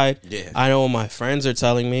outside. Yeah, I know what my friends are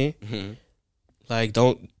telling me. Like,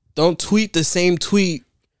 don't tweet the same tweet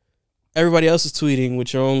everybody else is tweeting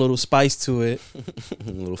with your own little spice to it.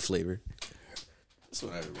 A little flavor.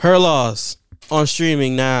 Her Loss on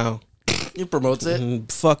streaming now. You promotes it?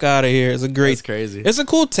 Fuck out of here. It's a great. That's crazy. It's a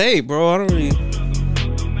cool tape, bro. I don't really.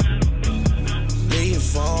 Leave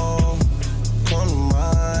phone, come to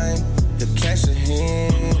mind. The cash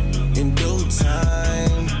ahead in due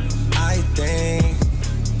time. I think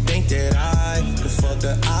that I could fuck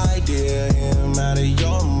the idea him out of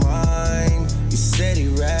your mind. He said he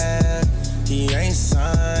rap, he ain't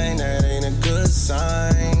signed. That ain't a good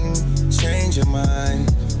sign. Change your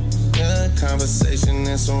mind. Good conversation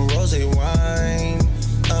and some rosé wine.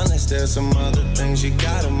 Unless there's some other things you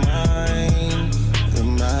gotta mind.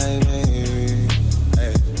 My baby.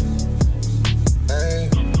 Hey. Hey.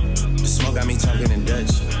 The smoke got me talking in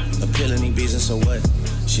Dutch. Appealing these beats and so what?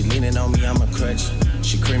 She leaning on me, I'm a crutch.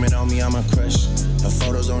 She creaming on me, I'm a crush. Her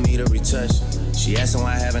photos don't need a retouch. She asking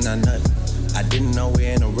why haven't I nut? I didn't know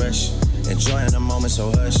we're in a rush. Enjoying the moment,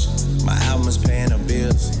 so hush. My album is paying the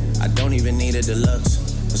bills. I don't even need a deluxe.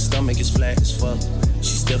 Her stomach is flat as fuck.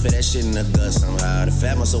 She still fit that shit in the gut somehow. The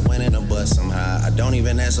fat must have went in her butt somehow. I don't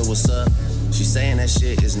even ask her what's up. She saying that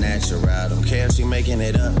shit is natural. Don't care if she making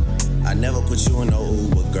it up. I never put you in no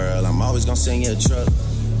Uber, girl. I'm always gonna send you a truck.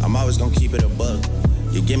 I'm always gonna keep it a buck.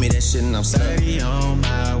 You give me that shit and I'm steady on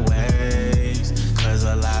my ways. Cause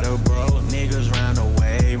a lot of broke niggas round the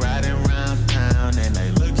way, riding round town and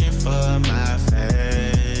they looking for my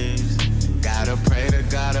face. Gotta pray to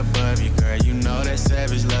God above you, girl. You know that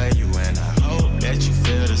savage love you, and I hope that you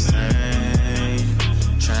feel the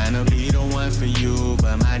same. Trying to be the one for you,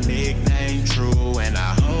 but my nickname true, and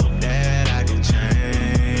I hope that I can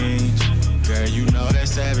change. Girl, you know that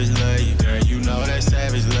savage love you, girl. You know that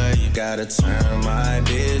savage love you. Gotta turn my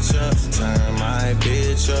bitch up, turn my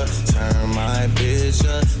bitch up, turn my bitch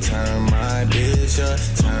up, turn my bitch up,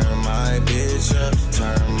 turn my bitch up,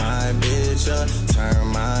 turn my bitch up, turn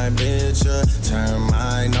my bitch up, turn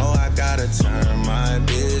my. No, I gotta turn my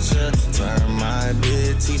bitch up, turn my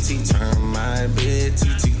bitch, TT, turn my bitch,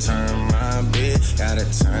 TT, turn my bitch. Gotta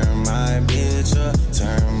turn my bitch up,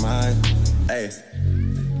 turn my. Hey.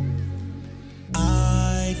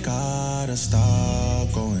 I gotta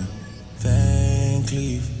stop going. Van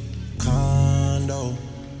Cleef, condo,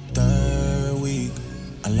 third week.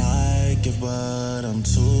 I like it, but I'm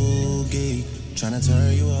too geek. Tryna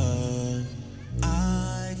turn you up.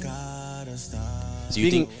 I gotta stop. Do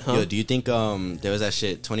you think there was that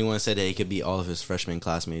shit 21 said that he could beat all of his freshman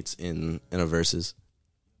classmates in a versus?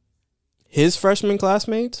 His freshman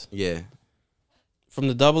classmates? Yeah. From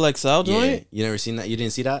the Double XL joint? Yeah. You never seen that? You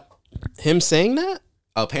didn't see that? Him saying that?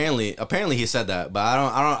 Apparently he said that, but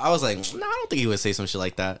I was like, nah, I don't think he would say some shit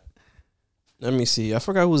like that. Let me see. I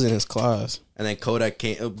forgot who was in his class. And then Kodak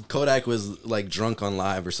came. Kodak was like drunk on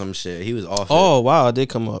live or some shit. He was off. Oh wow, it did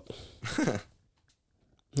come up.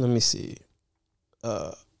 Let me see.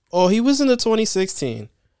 He was in the 2016.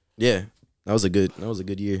 Yeah, that was a good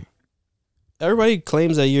year. Everybody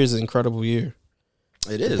claims that year is an incredible year.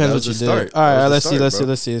 It is. Depends That was what the you did. start. All right, let's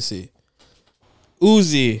see.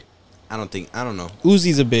 Uzi. I don't know.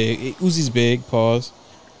 Uzi's big. Pause.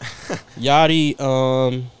 Yachty.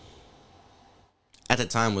 At the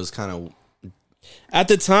time was kind of. At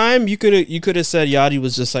the time, you could have said Yachty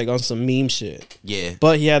was just like on some meme shit. Yeah.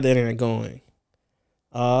 But he had the internet going.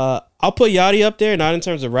 I'll put Yachty up there, not in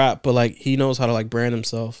terms of rap, but like he knows how to like brand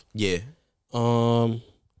himself. Yeah.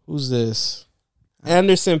 Who's this?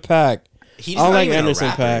 Anderson .Paak. He's I don't not like even Anderson a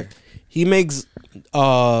rapper. .Paak. He makes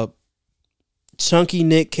Chunky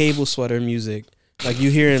Nick cable sweater music. Like you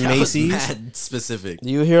hear in That was Macy's. mad specific.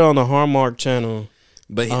 You hear on the Hallmark channel.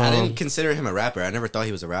 But I didn't consider him a rapper. I never thought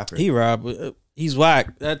he was a rapper. He rap. He's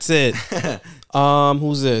whack. That's it.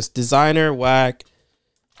 Who's this? Designer, whack.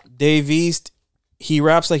 Dave East. He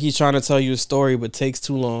raps like he's trying to tell you a story, but takes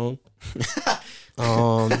too long.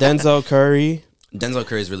 Denzel Curry. Denzel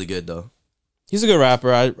Curry is really good though. He's a good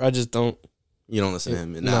rapper. I just don't. You don't listen to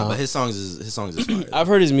him. No. But his songs is fire. I've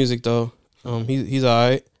heard his music though. He's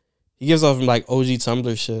alright. He gives off like OG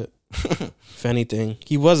Tumblr shit. If anything,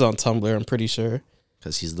 he was on Tumblr. I'm pretty sure.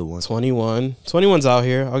 Because he's the one. 21. 21's out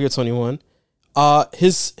here. I'll get 21.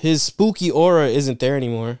 His spooky aura isn't there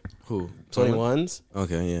anymore. Who? 21's.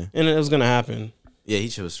 Okay, yeah. And it was gonna happen. Yeah, he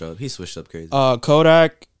switched up. He switched up crazy.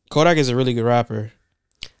 Kodak is a really good rapper.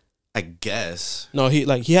 I guess. No,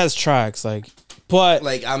 he has tracks but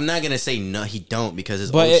like I'm not gonna say no, he don't because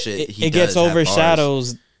his but old shit. It gets overshadowed.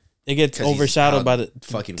 It gets 'Cause he's overshadowed by the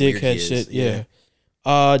fucking weird he dickhead is. shit. Yeah.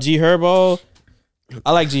 G Herbo.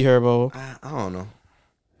 I like G Herbo. I don't know.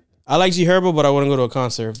 I like G Herbo, but I wouldn't go to a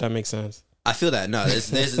concert if that makes sense. I feel that. No,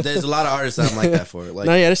 there's a lot of artists that I'm like that for. Like,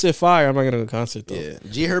 no, yeah, this shit fire. I'm not gonna go to a concert though. Yeah,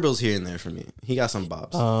 G Herbo's here and there for me. He got some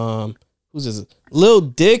bops. Who's this? Lil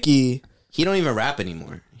Dicky. He don't even rap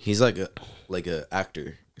anymore. He's like a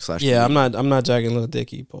actor / Yeah, I'm not jacking Lil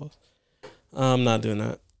Dicky, Paul. I'm not doing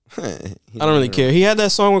that. I don't really care. He had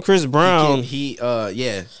that song with Chris Brown. He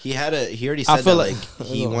already said that like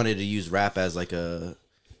he wanted to use rap as a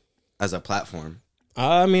platform.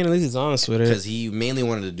 I mean, at least he's honest with it. Because he mainly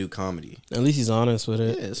wanted to do comedy. At least he's honest with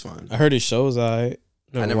it. Yeah, it's fine. I heard his shows. I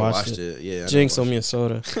never watched it. Yeah, Jinx owe me a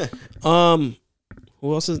soda.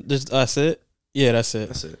 Who else is? That's it. Yeah, that's it.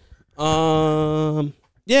 That's it.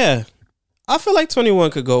 Yeah, I feel like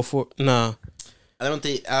 21 could go for. Nah, I don't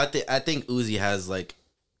think. I think Uzi has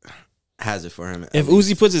it for him. If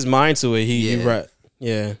Uzi puts his mind to it, he right.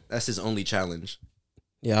 Yeah, that's his only challenge.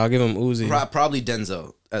 Yeah, I'll give him Uzi. Probably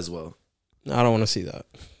Denzel as well. I don't want to see that.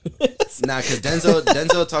 Nah, because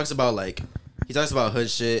Denzel talks about he talks about hood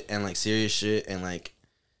shit and serious shit and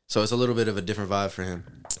so it's a little bit of a different vibe for him.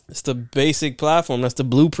 It's the basic platform. That's the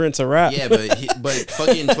blueprint to rap. Yeah, but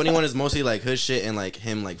fucking 21 is mostly hood shit and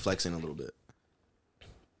him flexing a little bit.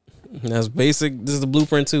 That's basic. This is the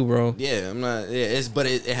blueprint too, bro. Yeah, I'm not. Yeah,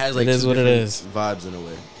 it has it is what it is. Vibes in a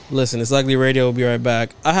way. Listen, it's Ugly Radio. We'll be right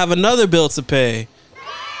back. I have another bill to pay.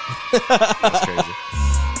 That's crazy.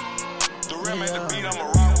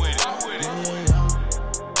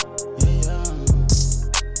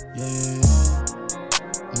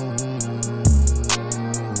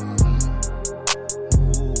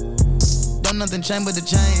 Nothing changed but the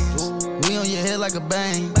change. We on your head like a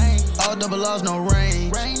bang. All double loss, no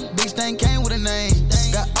range. Big stain came with a name.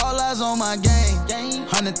 Got all eyes on my game.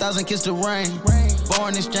 100,000 kiss the rain.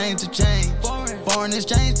 Foreign exchange to change. Foreign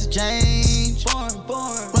exchange to change. Run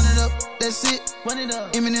it up, that's it. Run it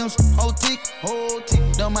up. Eminem's whole tick.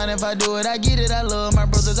 Don't mind if I do it, I get it. I love my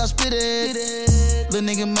brothers, I spit it. Little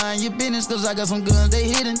nigga, mind your business, cause I got some guns, they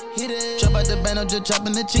hidden. Chop out the band, I'm just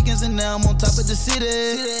chopping the chickens, and now I'm on top of the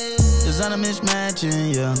city. Designer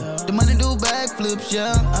mismatching, yeah. The money do backflips,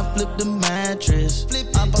 yeah. I flip the mattress.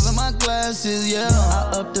 I'm popping my glasses, yeah.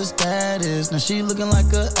 I up the status. Now she looking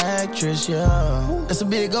like an actress, yeah. That's a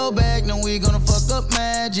big old bag, now we gonna fuck up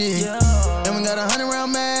magic. And we got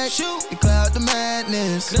 100-round mag. It cloud the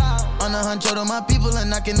madness. On the hunt, to my people,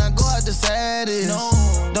 and I cannot go out the saddest.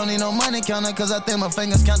 Don't need no money counter, cause I think my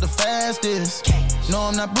fingers count the fastest. No,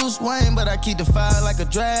 I'm not Bruce Wayne, but I keep the fire like a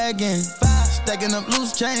dragon. Stacking up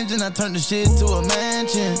loose change, and I turn the shit to a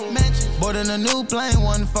mansion. Boarding a new plane,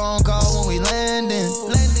 one phone call when we landing.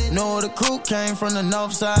 Know the crew came from the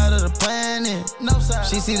north side of the planet.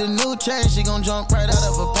 She see the new change, she gon' jump right out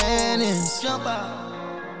of her panties. Jump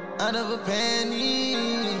out of her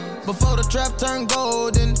panties. Before the trap turned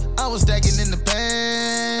golden, I was stacking in the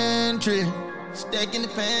pantry. Stack in the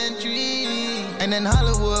pantry. Ain't in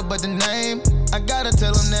Hollywood, but the name. I gotta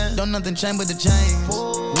tell them that. Don't nothing change but the chains.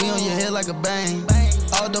 We on your head like a bang.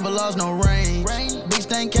 All double laws, no range. Big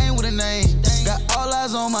stain came with a name. Got all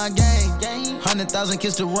eyes on my game. 100,000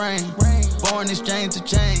 kiss the rain. Foreign exchange to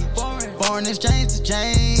change. Foreign exchange to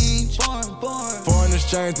change. Foreign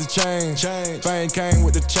exchange to change. Fame came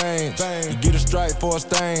with the change. You get a strike for a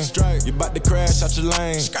stain. You bout to crash out your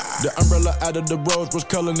lane. The umbrella out of the rose was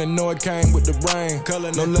color and know it came with the rain.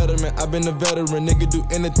 No letterman, I been a veteran. Nigga do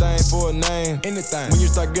anything for a name. When you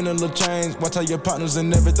start getting a little change, watch how your partners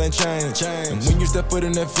and everything change. And when you step foot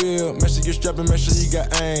in that field, make sure you're strapping, make sure you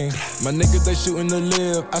got aim. My niggas, they shooting to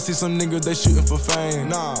live. I see some niggas, they shooting for fame.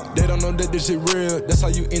 They don't know that this shit real. That's how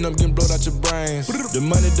you end up getting blowed out your brains. The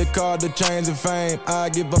money, the car, the chains and fame. I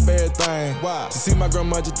give up everything. Why? To see my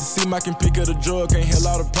grandmother, to see my can pick of the drug, can't heal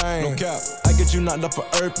all the pain. No cap. I get you knocked up for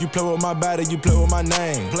earth. You play with my body, you play with my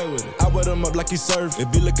name. Play with it. I wear them up like he surf.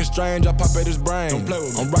 If he looking strange, I pop at his brain. Don't play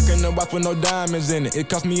with me. I'm rocking a watch with no diamonds in it. It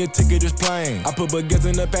cost me a ticket, it's plain. I put baguettes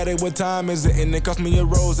in the paddock, what time is it? And it cost me a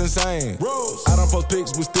rose, insane. I don't post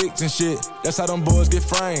pics with sticks and shit. That's how them boys get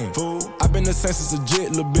framed. Fool. I been the same since a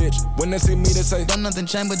jit, little bitch. When they see me, they say, don't nothing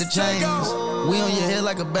change but the chains. We on your head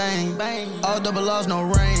like a bang. All double laws, no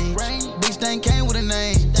range. Big stain came with a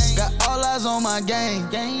name. Got all eyes on my game.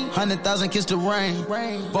 100,000 kiss the rain.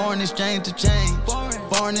 Foreign exchange to change.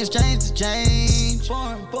 Foreign exchange to change.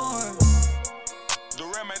 All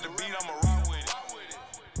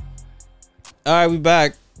right, we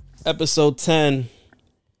back. Episode 10.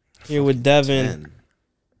 Here with Devin.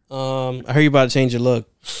 I heard you about to change your look.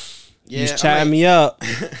 Yeah, you was chatting me up.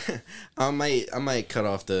 I might cut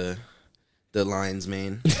off the lines,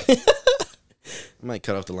 man. I might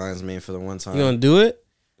cut off the lines, man, for the one time. You gonna do it?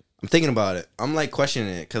 I'm thinking about it. I'm like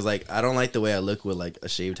questioning it because like I don't like the way I look with like a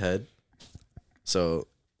shaved head. So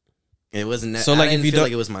it wasn't. So like, I didn't if you feel don't,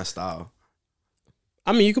 like it was my style.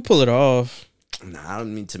 I mean, you could pull it off. Nah, I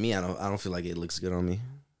don't mean to me. I don't feel like it looks good on me.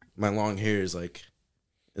 My long hair is like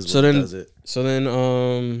is so what then does it. So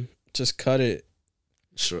then just cut it.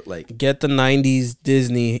 Short, like get the 90s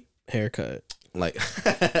Disney haircut. Like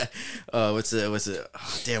what's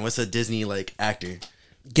a Disney like actor?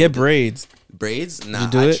 Get braids. Braids? Nah,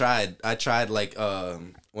 I tried like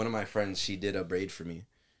one of my friends, she did a braid for me.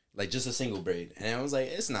 Like just a single braid. And I was like,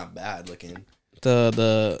 it's not bad looking.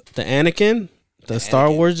 The Anakin? The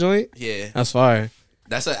Star Wars joint? Yeah. That's fire.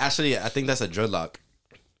 That's actually I think that's a dreadlock.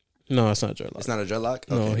 No, it's not a dreadlock. It's not a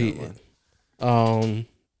dreadlock? No,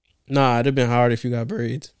 nah, it'd have been hard if you got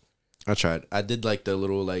braids. I tried. I did like the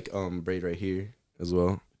little like braid right here as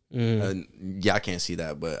well. Yeah, I can't see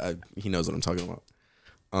that, but he knows what I'm talking about.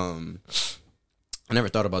 I never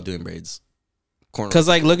thought about doing braids. Cause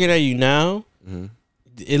like looking at you now,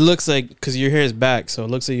 it looks like because your hair is back, so it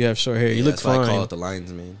looks like you have short hair. You look fine. I call it the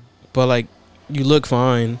lines, man. But like, you look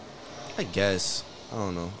fine. I guess I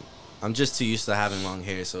don't know. I'm just too used to having long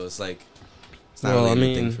hair, so it's like it's not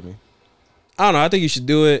really a thing for me. I don't know. I think you should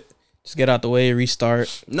do it. Just get out the way,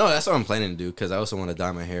 restart. No, that's what I'm planning to do because I also want to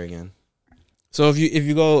dye my hair again. So if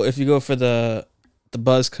you go for the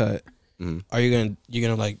buzz cut, are you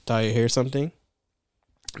gonna like dye your hair something?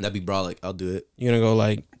 That'd be brolic. I'll do it. You're gonna go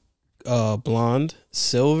like blonde,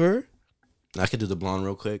 silver. I could do the blonde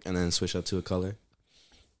real quick and then switch up to a color.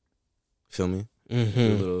 Feel me?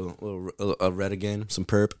 Mm-hmm. Do a little red again, some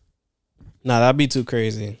perp. Nah, that'd be too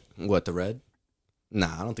crazy. What, the red?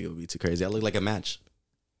 Nah, I don't think it would be too crazy. I look like a match.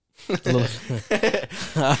 I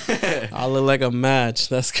look like a match.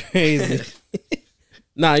 That's crazy.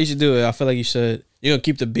 Nah, you should do it. I feel like you should. You're gonna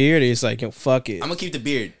keep the beard? Or it's like, yo, fuck it. I'm gonna keep the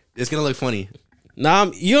beard. It's gonna look funny.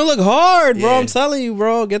 Nah, you don't look hard, bro. Yeah. I'm telling you,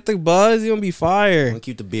 bro. Get the buzz. You're gonna be fire. I'm gonna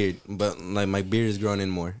keep the beard, but like my beard is growing in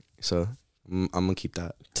more, so I'm gonna keep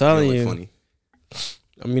that. Telling you. Funny.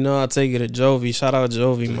 I'll take it to Jovi. Shout out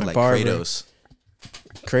Jovi, my like barber.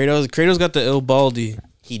 Kratos got the ill baldy.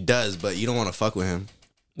 He does, but you don't want to fuck with him.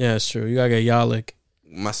 Yeah, it's true. You gotta get Yalik.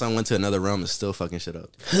 My son went to another realm and still fucking shit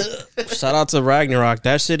up. Shout out to Ragnarok.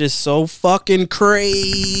 That shit is so fucking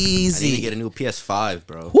crazy. I need to get a new PS5,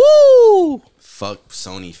 bro. Woo! Fuck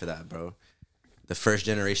Sony for that, bro. The first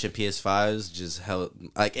generation PS5s just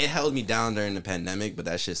held me down during the pandemic, but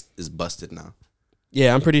that shit is busted now.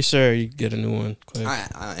 Yeah, I'm pretty sure you get a new one quick. I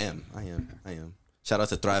am. Shout out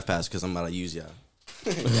to Thrive Pass because I'm about to use y'all.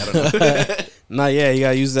 I don't know. Nah, yeah, you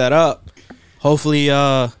gotta use that up. Hopefully,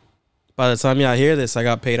 by the time y'all hear this, I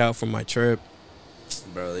got paid out for my trip.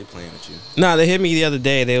 Bro, they playing with you. Nah, they hit me the other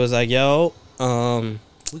day. They was like, yo, we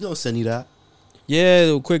gonna send you that.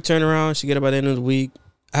 Yeah, quick turnaround. Should get it by the end of the week.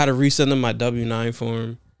 I had to resend them my W-9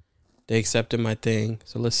 form. They accepted my thing.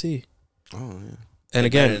 So let's see. Oh, yeah. And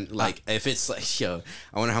again, like if it's like, yo,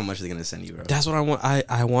 I wonder how much they're gonna send you, bro. That's what I want.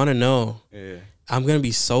 I want to know. Yeah. I'm gonna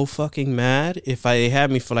be so fucking mad if they had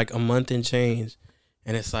me for like a month and change,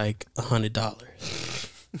 and it's like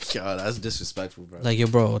 $100. God, that's disrespectful, bro. Like, yo,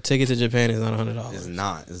 bro, ticket to Japan is not $100. It's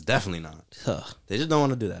not. It's definitely not. They just don't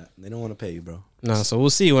want to do that. They don't want to pay you, bro. No, so we'll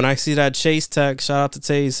see. When I see that Chase tag, shout out to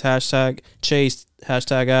Chase, hashtag Chase,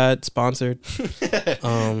 hashtag ad, sponsored.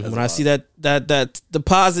 When I see that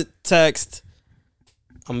deposit text,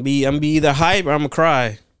 I'm be either hype or I'm gonna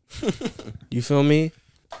cry. You feel me?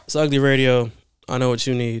 It's Ugly Radio. I know what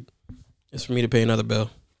you need. It's for me to pay another bill.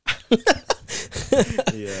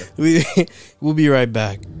 Yeah. We'll be right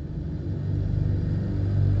back.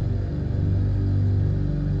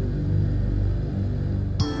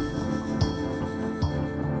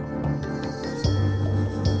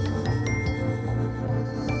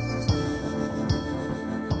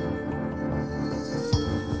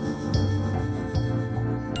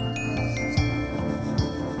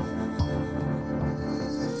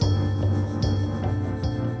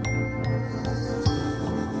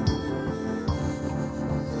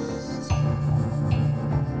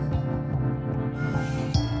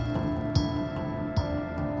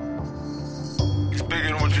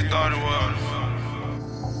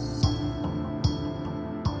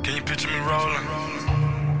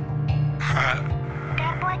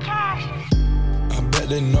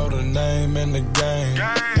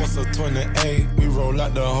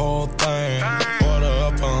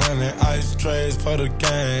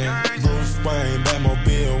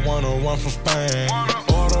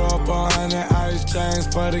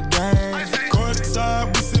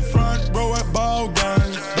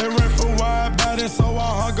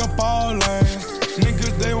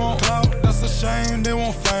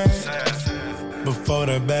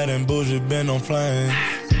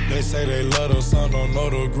 They say they love us, I don't know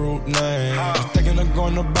the group name. I'm thinking of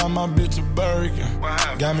going to buy my bitch a burger.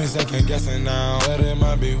 Got me second guessing now, but it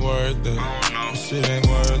might be worth it. This shit ain't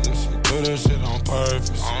worth it, she do this shit on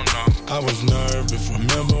purpose. I was nervous,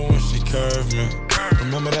 remember when she curved me.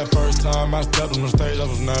 Remember that first time I stepped on the stage, I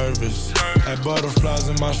was nervous. Had butterflies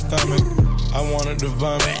in my stomach, I wanted to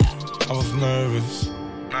vomit, I was nervous.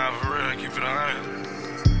 Nah, for real, keep it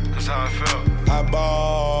 100. That's how I felt. I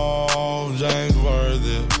ball, James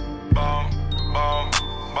Worthy. Ball.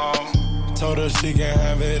 Told her she can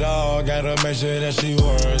have it all, gotta make sure that she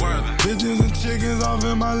worthy. Bitches and chickens off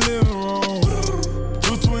in my living room.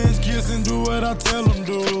 Two twins kissing, do what I tell them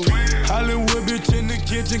do. Hollywood bitch in the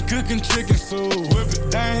kitchen cooking chicken soup.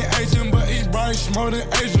 They ain't Asian, but eat rice more than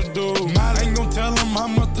Asia do. I ain't gon' tell them how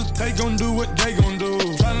much to take, gon' do what they gon' do.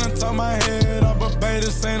 Tryna talk my head up, but baby,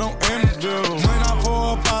 this ain't no interview. When I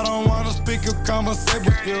pull up, I don't wanna speak or conversate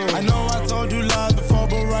with you. I know I told you lies before,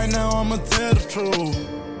 but right now I'ma tell the truth.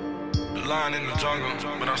 The line in the jungle,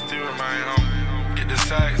 but I still remain humble. Get the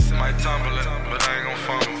sacks, might tumble it, but I ain't gon'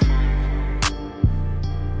 fumble.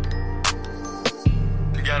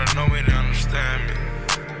 You gotta know me to understand me.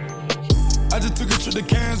 I just took a trip to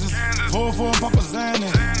Kansas. 4-4 Papa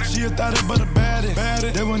Xanax. She a thought it, but a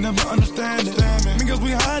baddie. They will never understand it. Niggas,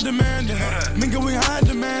 we high demanding. Nigga, we high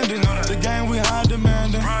demanding. The game, we high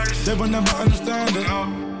demanding. They will never understand it.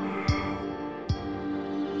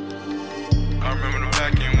 I remember the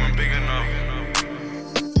back end wasn't big enough.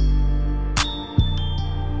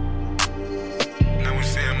 Now we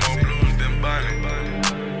seeing more blues than Bonnie.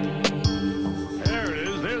 There it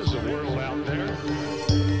is. There's the world out there.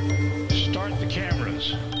 Start the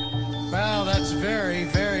cameras. Well, that's very,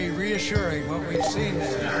 very reassuring what we've seen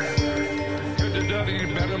there. Could have done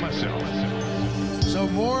it better myself. So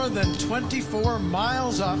more than 24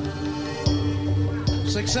 miles up.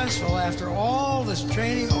 Successful after all this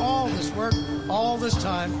training, all this work, all this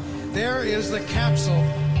time. There is the capsule,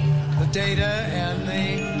 the data and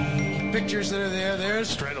the pictures that are there. There's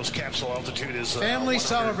Stratos capsule altitude is family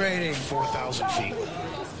celebrating 4,000 feet.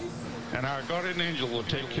 And our guardian angel will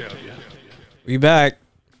take care of you. We back.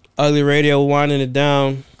 Ugly Radio winding it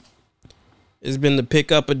down. It's been the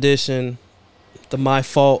pickup edition. The my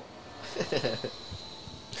fault.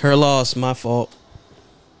 Her loss, my fault.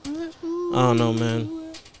 I don't know, man.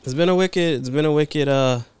 It's been a wicked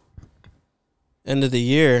end of the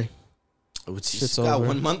year. It's got over.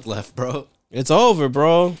 1 month left, bro. It's over,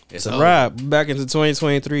 bro. It's a over. wrap. Back into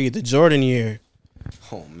 2023, the Jordan year.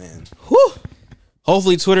 Oh man. Whew.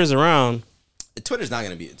 Hopefully Twitter's around. Twitter's not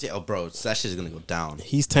gonna be. Oh, bro, that shit's gonna go down.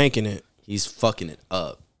 He's tanking it. He's fucking it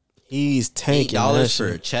up. He's tanking $8 for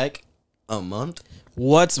a check a month.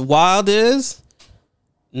 What's wild is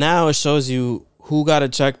now it shows you who got a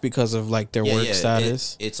check because of like their work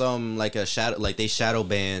status. It's like a shadow, like they shadow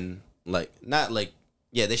ban, like not like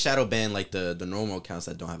Yeah, they shadow ban like the normal accounts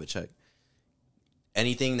that don't have a check.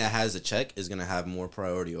 Anything that has a check is gonna have more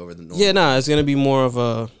priority over the normal. Yeah, nah, it's gonna be more of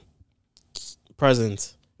a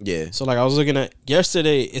presence. Yeah. So like I was looking at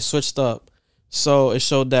yesterday, it switched up. So it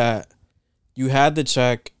showed that you had the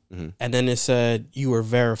check, and then it said you were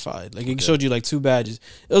verified. Like it showed you like 2 badges.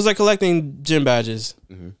 It was like collecting gym badges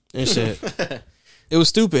and shit. It was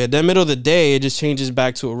stupid. Then middle of the day, it just changes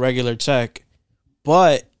back to a regular check.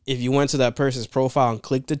 But if you went to that person's profile and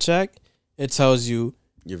clicked the check, it tells you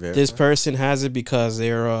this person has it because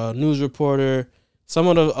they're a news reporter,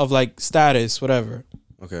 someone of like status, whatever.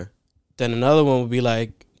 Okay. Then another one would be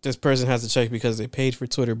like, this person has the check because they paid for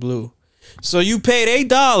Twitter Blue. So you paid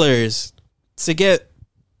 $8 to get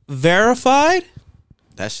verified?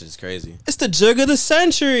 That shit is crazy. It's the jug of the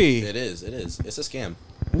century. It is. It's a scam.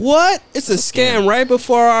 What? It's a scam right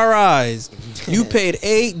before our eyes. You paid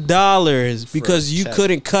 $8 because you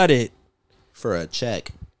couldn't cut it. For a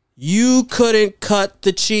check. You couldn't cut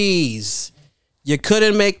the cheese. You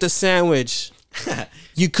couldn't make the sandwich.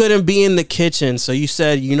 You couldn't be in the kitchen. So you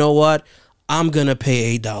said, you know what? I'm going to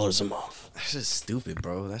pay $8 a month. That's just stupid,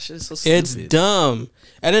 bro. That shit is so stupid. It's dumb.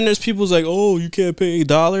 And then there's people who's like, oh, you can't pay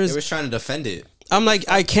 $8. They was trying to defend it. I'm like,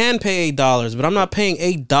 I can pay $8, but I'm not paying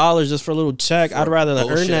 $8 just for a little check. I'd rather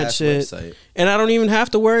earn that shit. Website. And I don't even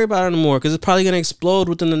have to worry about it anymore because it's probably going to explode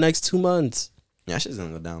within the next 2 months. Yeah, that shit's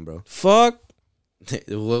going to go down, bro. Fuck.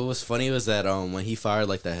 What was funny was that when he fired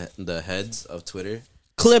like the heads of Twitter,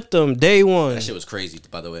 clipped them day one. That shit was crazy,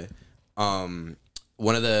 by the way.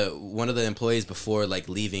 One of the employees before like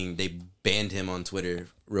leaving, they banned him on Twitter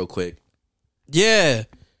real quick. Yeah.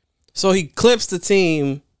 So he clips the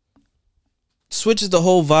team, switches the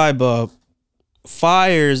whole vibe up,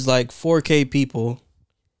 fires like 4K people.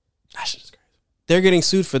 That shit is crazy. They're getting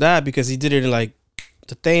sued for that because he did it in like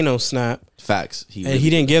the Thanos snap. Facts. He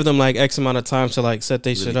didn't give them like X amount of time to like set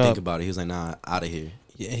their shit up. Think about it. He was like, nah, out of here.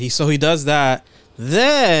 Yeah, he does that.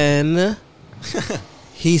 Then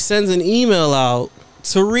he sends an email out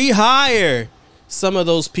to rehire some of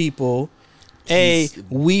those people. Hey,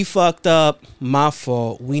 we fucked up. My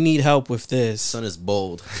fault. We need help with this. Son is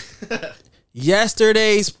bold.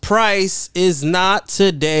 Yesterday's price is not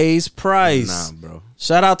today's price. Nah, bro.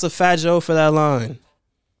 Shout out to Fat Joe for that line.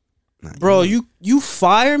 Nah, bro, you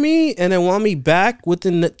fire me and then want me back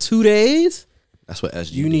within 2 days? That's what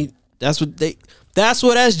SG That's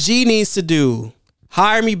what SG needs to do.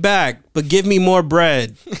 Hire me back, but give me more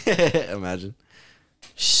bread. Imagine.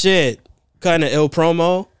 Shit. Kind of ill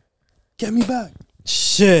promo. Get me back.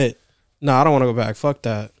 Shit. Nah, I don't want to go back. Fuck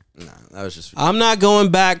that. Nah, that was just. I'm not going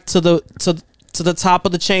back to the top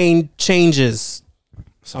of the chain changes.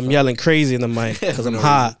 So I'm yelling crazy in the mic because I'm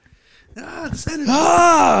hot. The senator.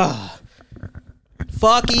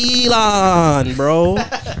 Fuck Elon, bro.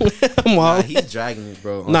 Nah, he's dragging it,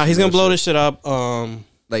 bro. Nah, he's gonna blow this shit up.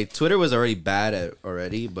 Like Twitter was already bad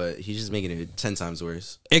already, but he's just making it 10 times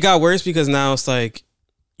worse. It got worse because now it's like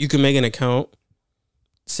you can make an account,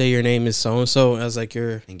 say your name is so and so as like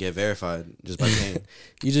your and get verified just by paying.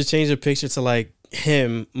 You just change your picture to like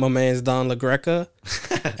him, my man's Don LaGreca,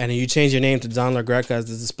 and then you change your name to Don LaGreca as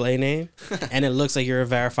the display name, and it looks like you're a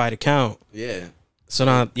verified account. Yeah. So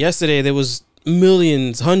now yesterday there was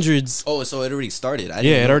millions, hundreds. Oh, so it already started.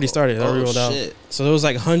 It already started. It already rolled out. So there was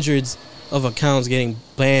like hundreds of accounts getting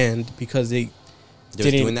banned because they was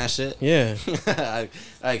doing that shit. Yeah,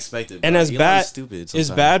 I expected. And that's bad. Stupid. It's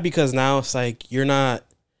bad because now it's like you're not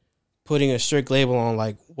putting a strict label on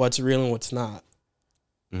like what's real and what's not.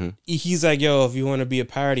 Mm-hmm. He's like, yo, if you want to be a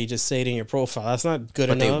parody, just say it in your profile. That's not good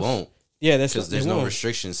enough. But they won't. Yeah, that's because there's no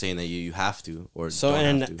restriction saying that you have to or so.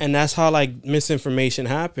 Don't have to. And that's how like misinformation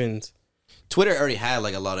happens. Twitter already had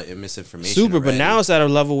like a lot of misinformation. Super, already. but now it's at a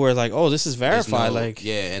level where like, oh, this is verified. Like,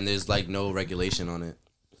 yeah, and there's like no regulation on it.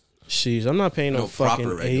 Jeez, I'm not paying no fucking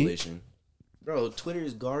proper regulation. Bro, Twitter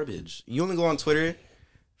is garbage. You only go on Twitter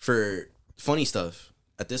for funny stuff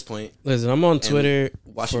at this point. Listen, I'm on Twitter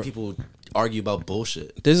watching people argue about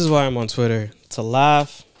bullshit. This is why I'm on Twitter. To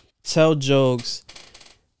laugh, tell jokes,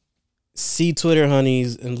 see Twitter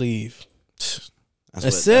honeys, and leave.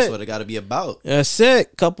 That's it. That's what it got to be about. That's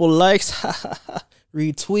it. Couple likes,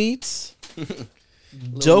 retweets,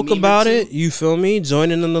 joke about it. You feel me?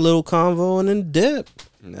 Join in on the little convo and then dip.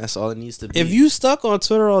 And that's all it needs to be. If you stuck on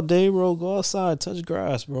Twitter all day, bro, go outside, touch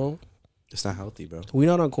grass, bro. It's not healthy, bro. We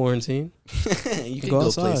not on quarantine. You can go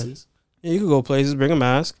places. Yeah, you can go places. Bring a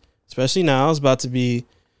mask, especially now. It's about to be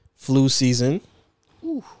flu season.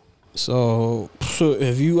 Ooh. So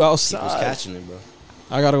if you outside, people's catching it, bro.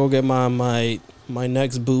 I gotta go get my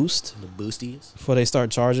next boost. The boosties before they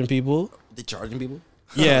start charging people. They charging people?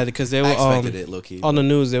 Yeah, because they were I expected it, low key. On the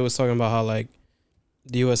news. They was talking about how like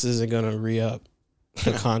the U.S. isn't gonna re-up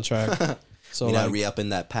the contract. So you're not re-upping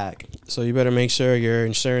that pack. So you better make sure your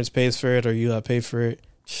insurance pays for it or you gotta pay for it.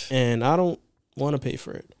 And I don't want to pay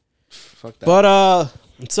for it. Fuck that. But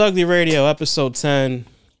it's Ugly Radio, episode 10.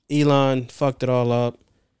 Elon fucked it all up.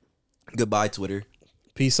 Goodbye, Twitter.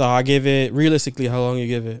 Peace out. I give it, realistically, how long you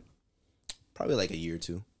give it? Probably like a year or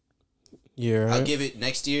two. Year, right? I'll give it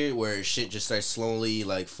next year where shit just starts slowly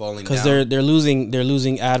like falling down. Because they're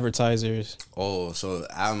losing advertisers. Oh, so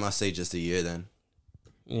I must say just a year then.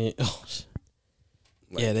 Yeah,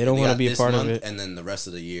 yeah, they don't want to be a part of it. And then the rest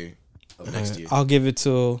of the year of next year. I'll give it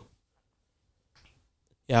a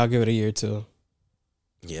year too.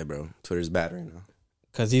 Yeah, bro. Twitter's bad right now.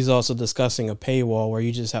 Because he's also discussing a paywall where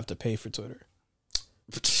you just have to pay for Twitter.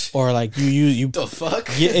 Or like you the fuck?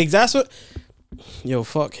 Yeah, that's what. Yo,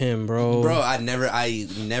 fuck him, bro. Bro, I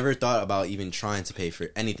never thought about even trying to pay for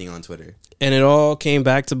anything on Twitter. And it all came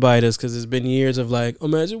back to bite us because it's been years of like,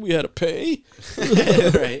 imagine we had to pay.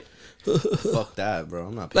 Right. Fuck that, bro.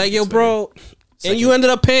 I'm not paying. Like, yo, bro. And you ended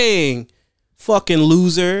up paying. Fucking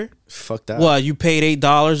loser. Fuck that. What, you paid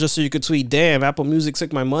 $8 just so you could tweet, damn, Apple Music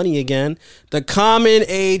took my money again. The common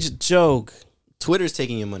age joke. Twitter's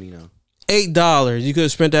taking your money now. $8. You could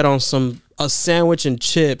have spent that on a sandwich and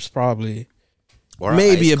chips, probably. Or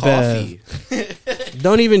maybe a coffee.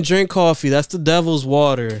 Don't even drink coffee. That's the devil's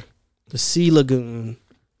water. The sea lagoon.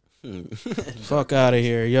 Fuck out of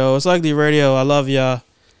here. Yo, it's Ugly Radio. I love y'all.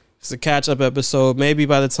 It's a catch-up episode. Maybe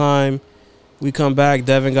by the time we come back,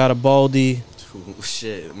 Devin got a baldy. Ooh,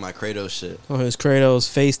 shit, my Kratos shit. On his Kratos,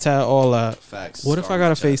 face tat, all that. Facts. What if I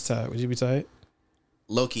got a face tat? Would you be tight?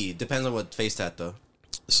 Low-key. Depends on what face tat, though.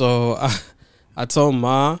 So, I told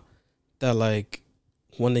Ma that, like,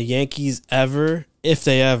 when the Yankees ever, if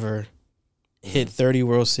they ever, hit 30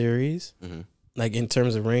 World Series, like, in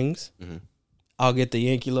terms of rings, I'll get the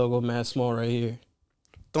Yankee logo mad small right here.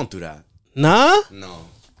 Don't do that. Nah? No.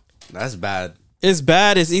 That's bad. It's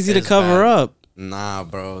bad. It's easy to cover up. Nah,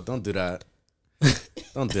 bro. Don't do that.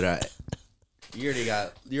 Don't do that. You already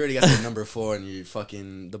got the number 4 in your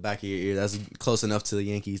fucking the back of your ear. That's close enough to the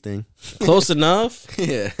Yankees thing. Close enough?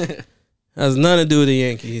 Yeah. Has nothing to do with the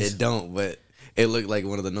Yankees. It don't, but it looked like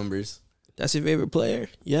one of the numbers. That's your favorite player?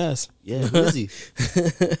 Yes. Yeah, who is he?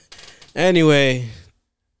 Anyway,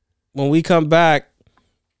 when we come back,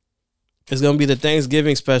 it's going to be the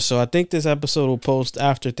Thanksgiving special. I think this episode will post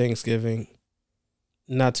after Thanksgiving.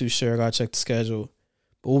 Not too sure. I got to check the schedule.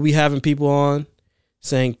 But we'll be having people on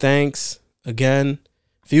saying thanks again.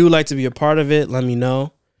 If you would like to be a part of it, let me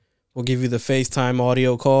know. We'll give you the FaceTime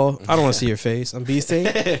audio call. I don't want to see your face. I'm beasting.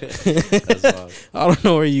 I don't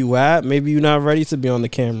know where you at. Maybe you're not ready to be on the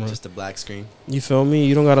camera. Just a black screen. You feel me?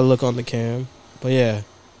 You don't got to look on the cam. But yeah,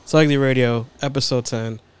 it's Ugly Radio, episode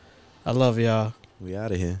 10. I love y'all. We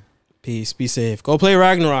out of here. Peace. Be safe. Go play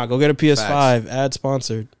Ragnarok. Go get a PS5. Facts. Ad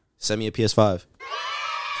sponsored. Send me a PS5.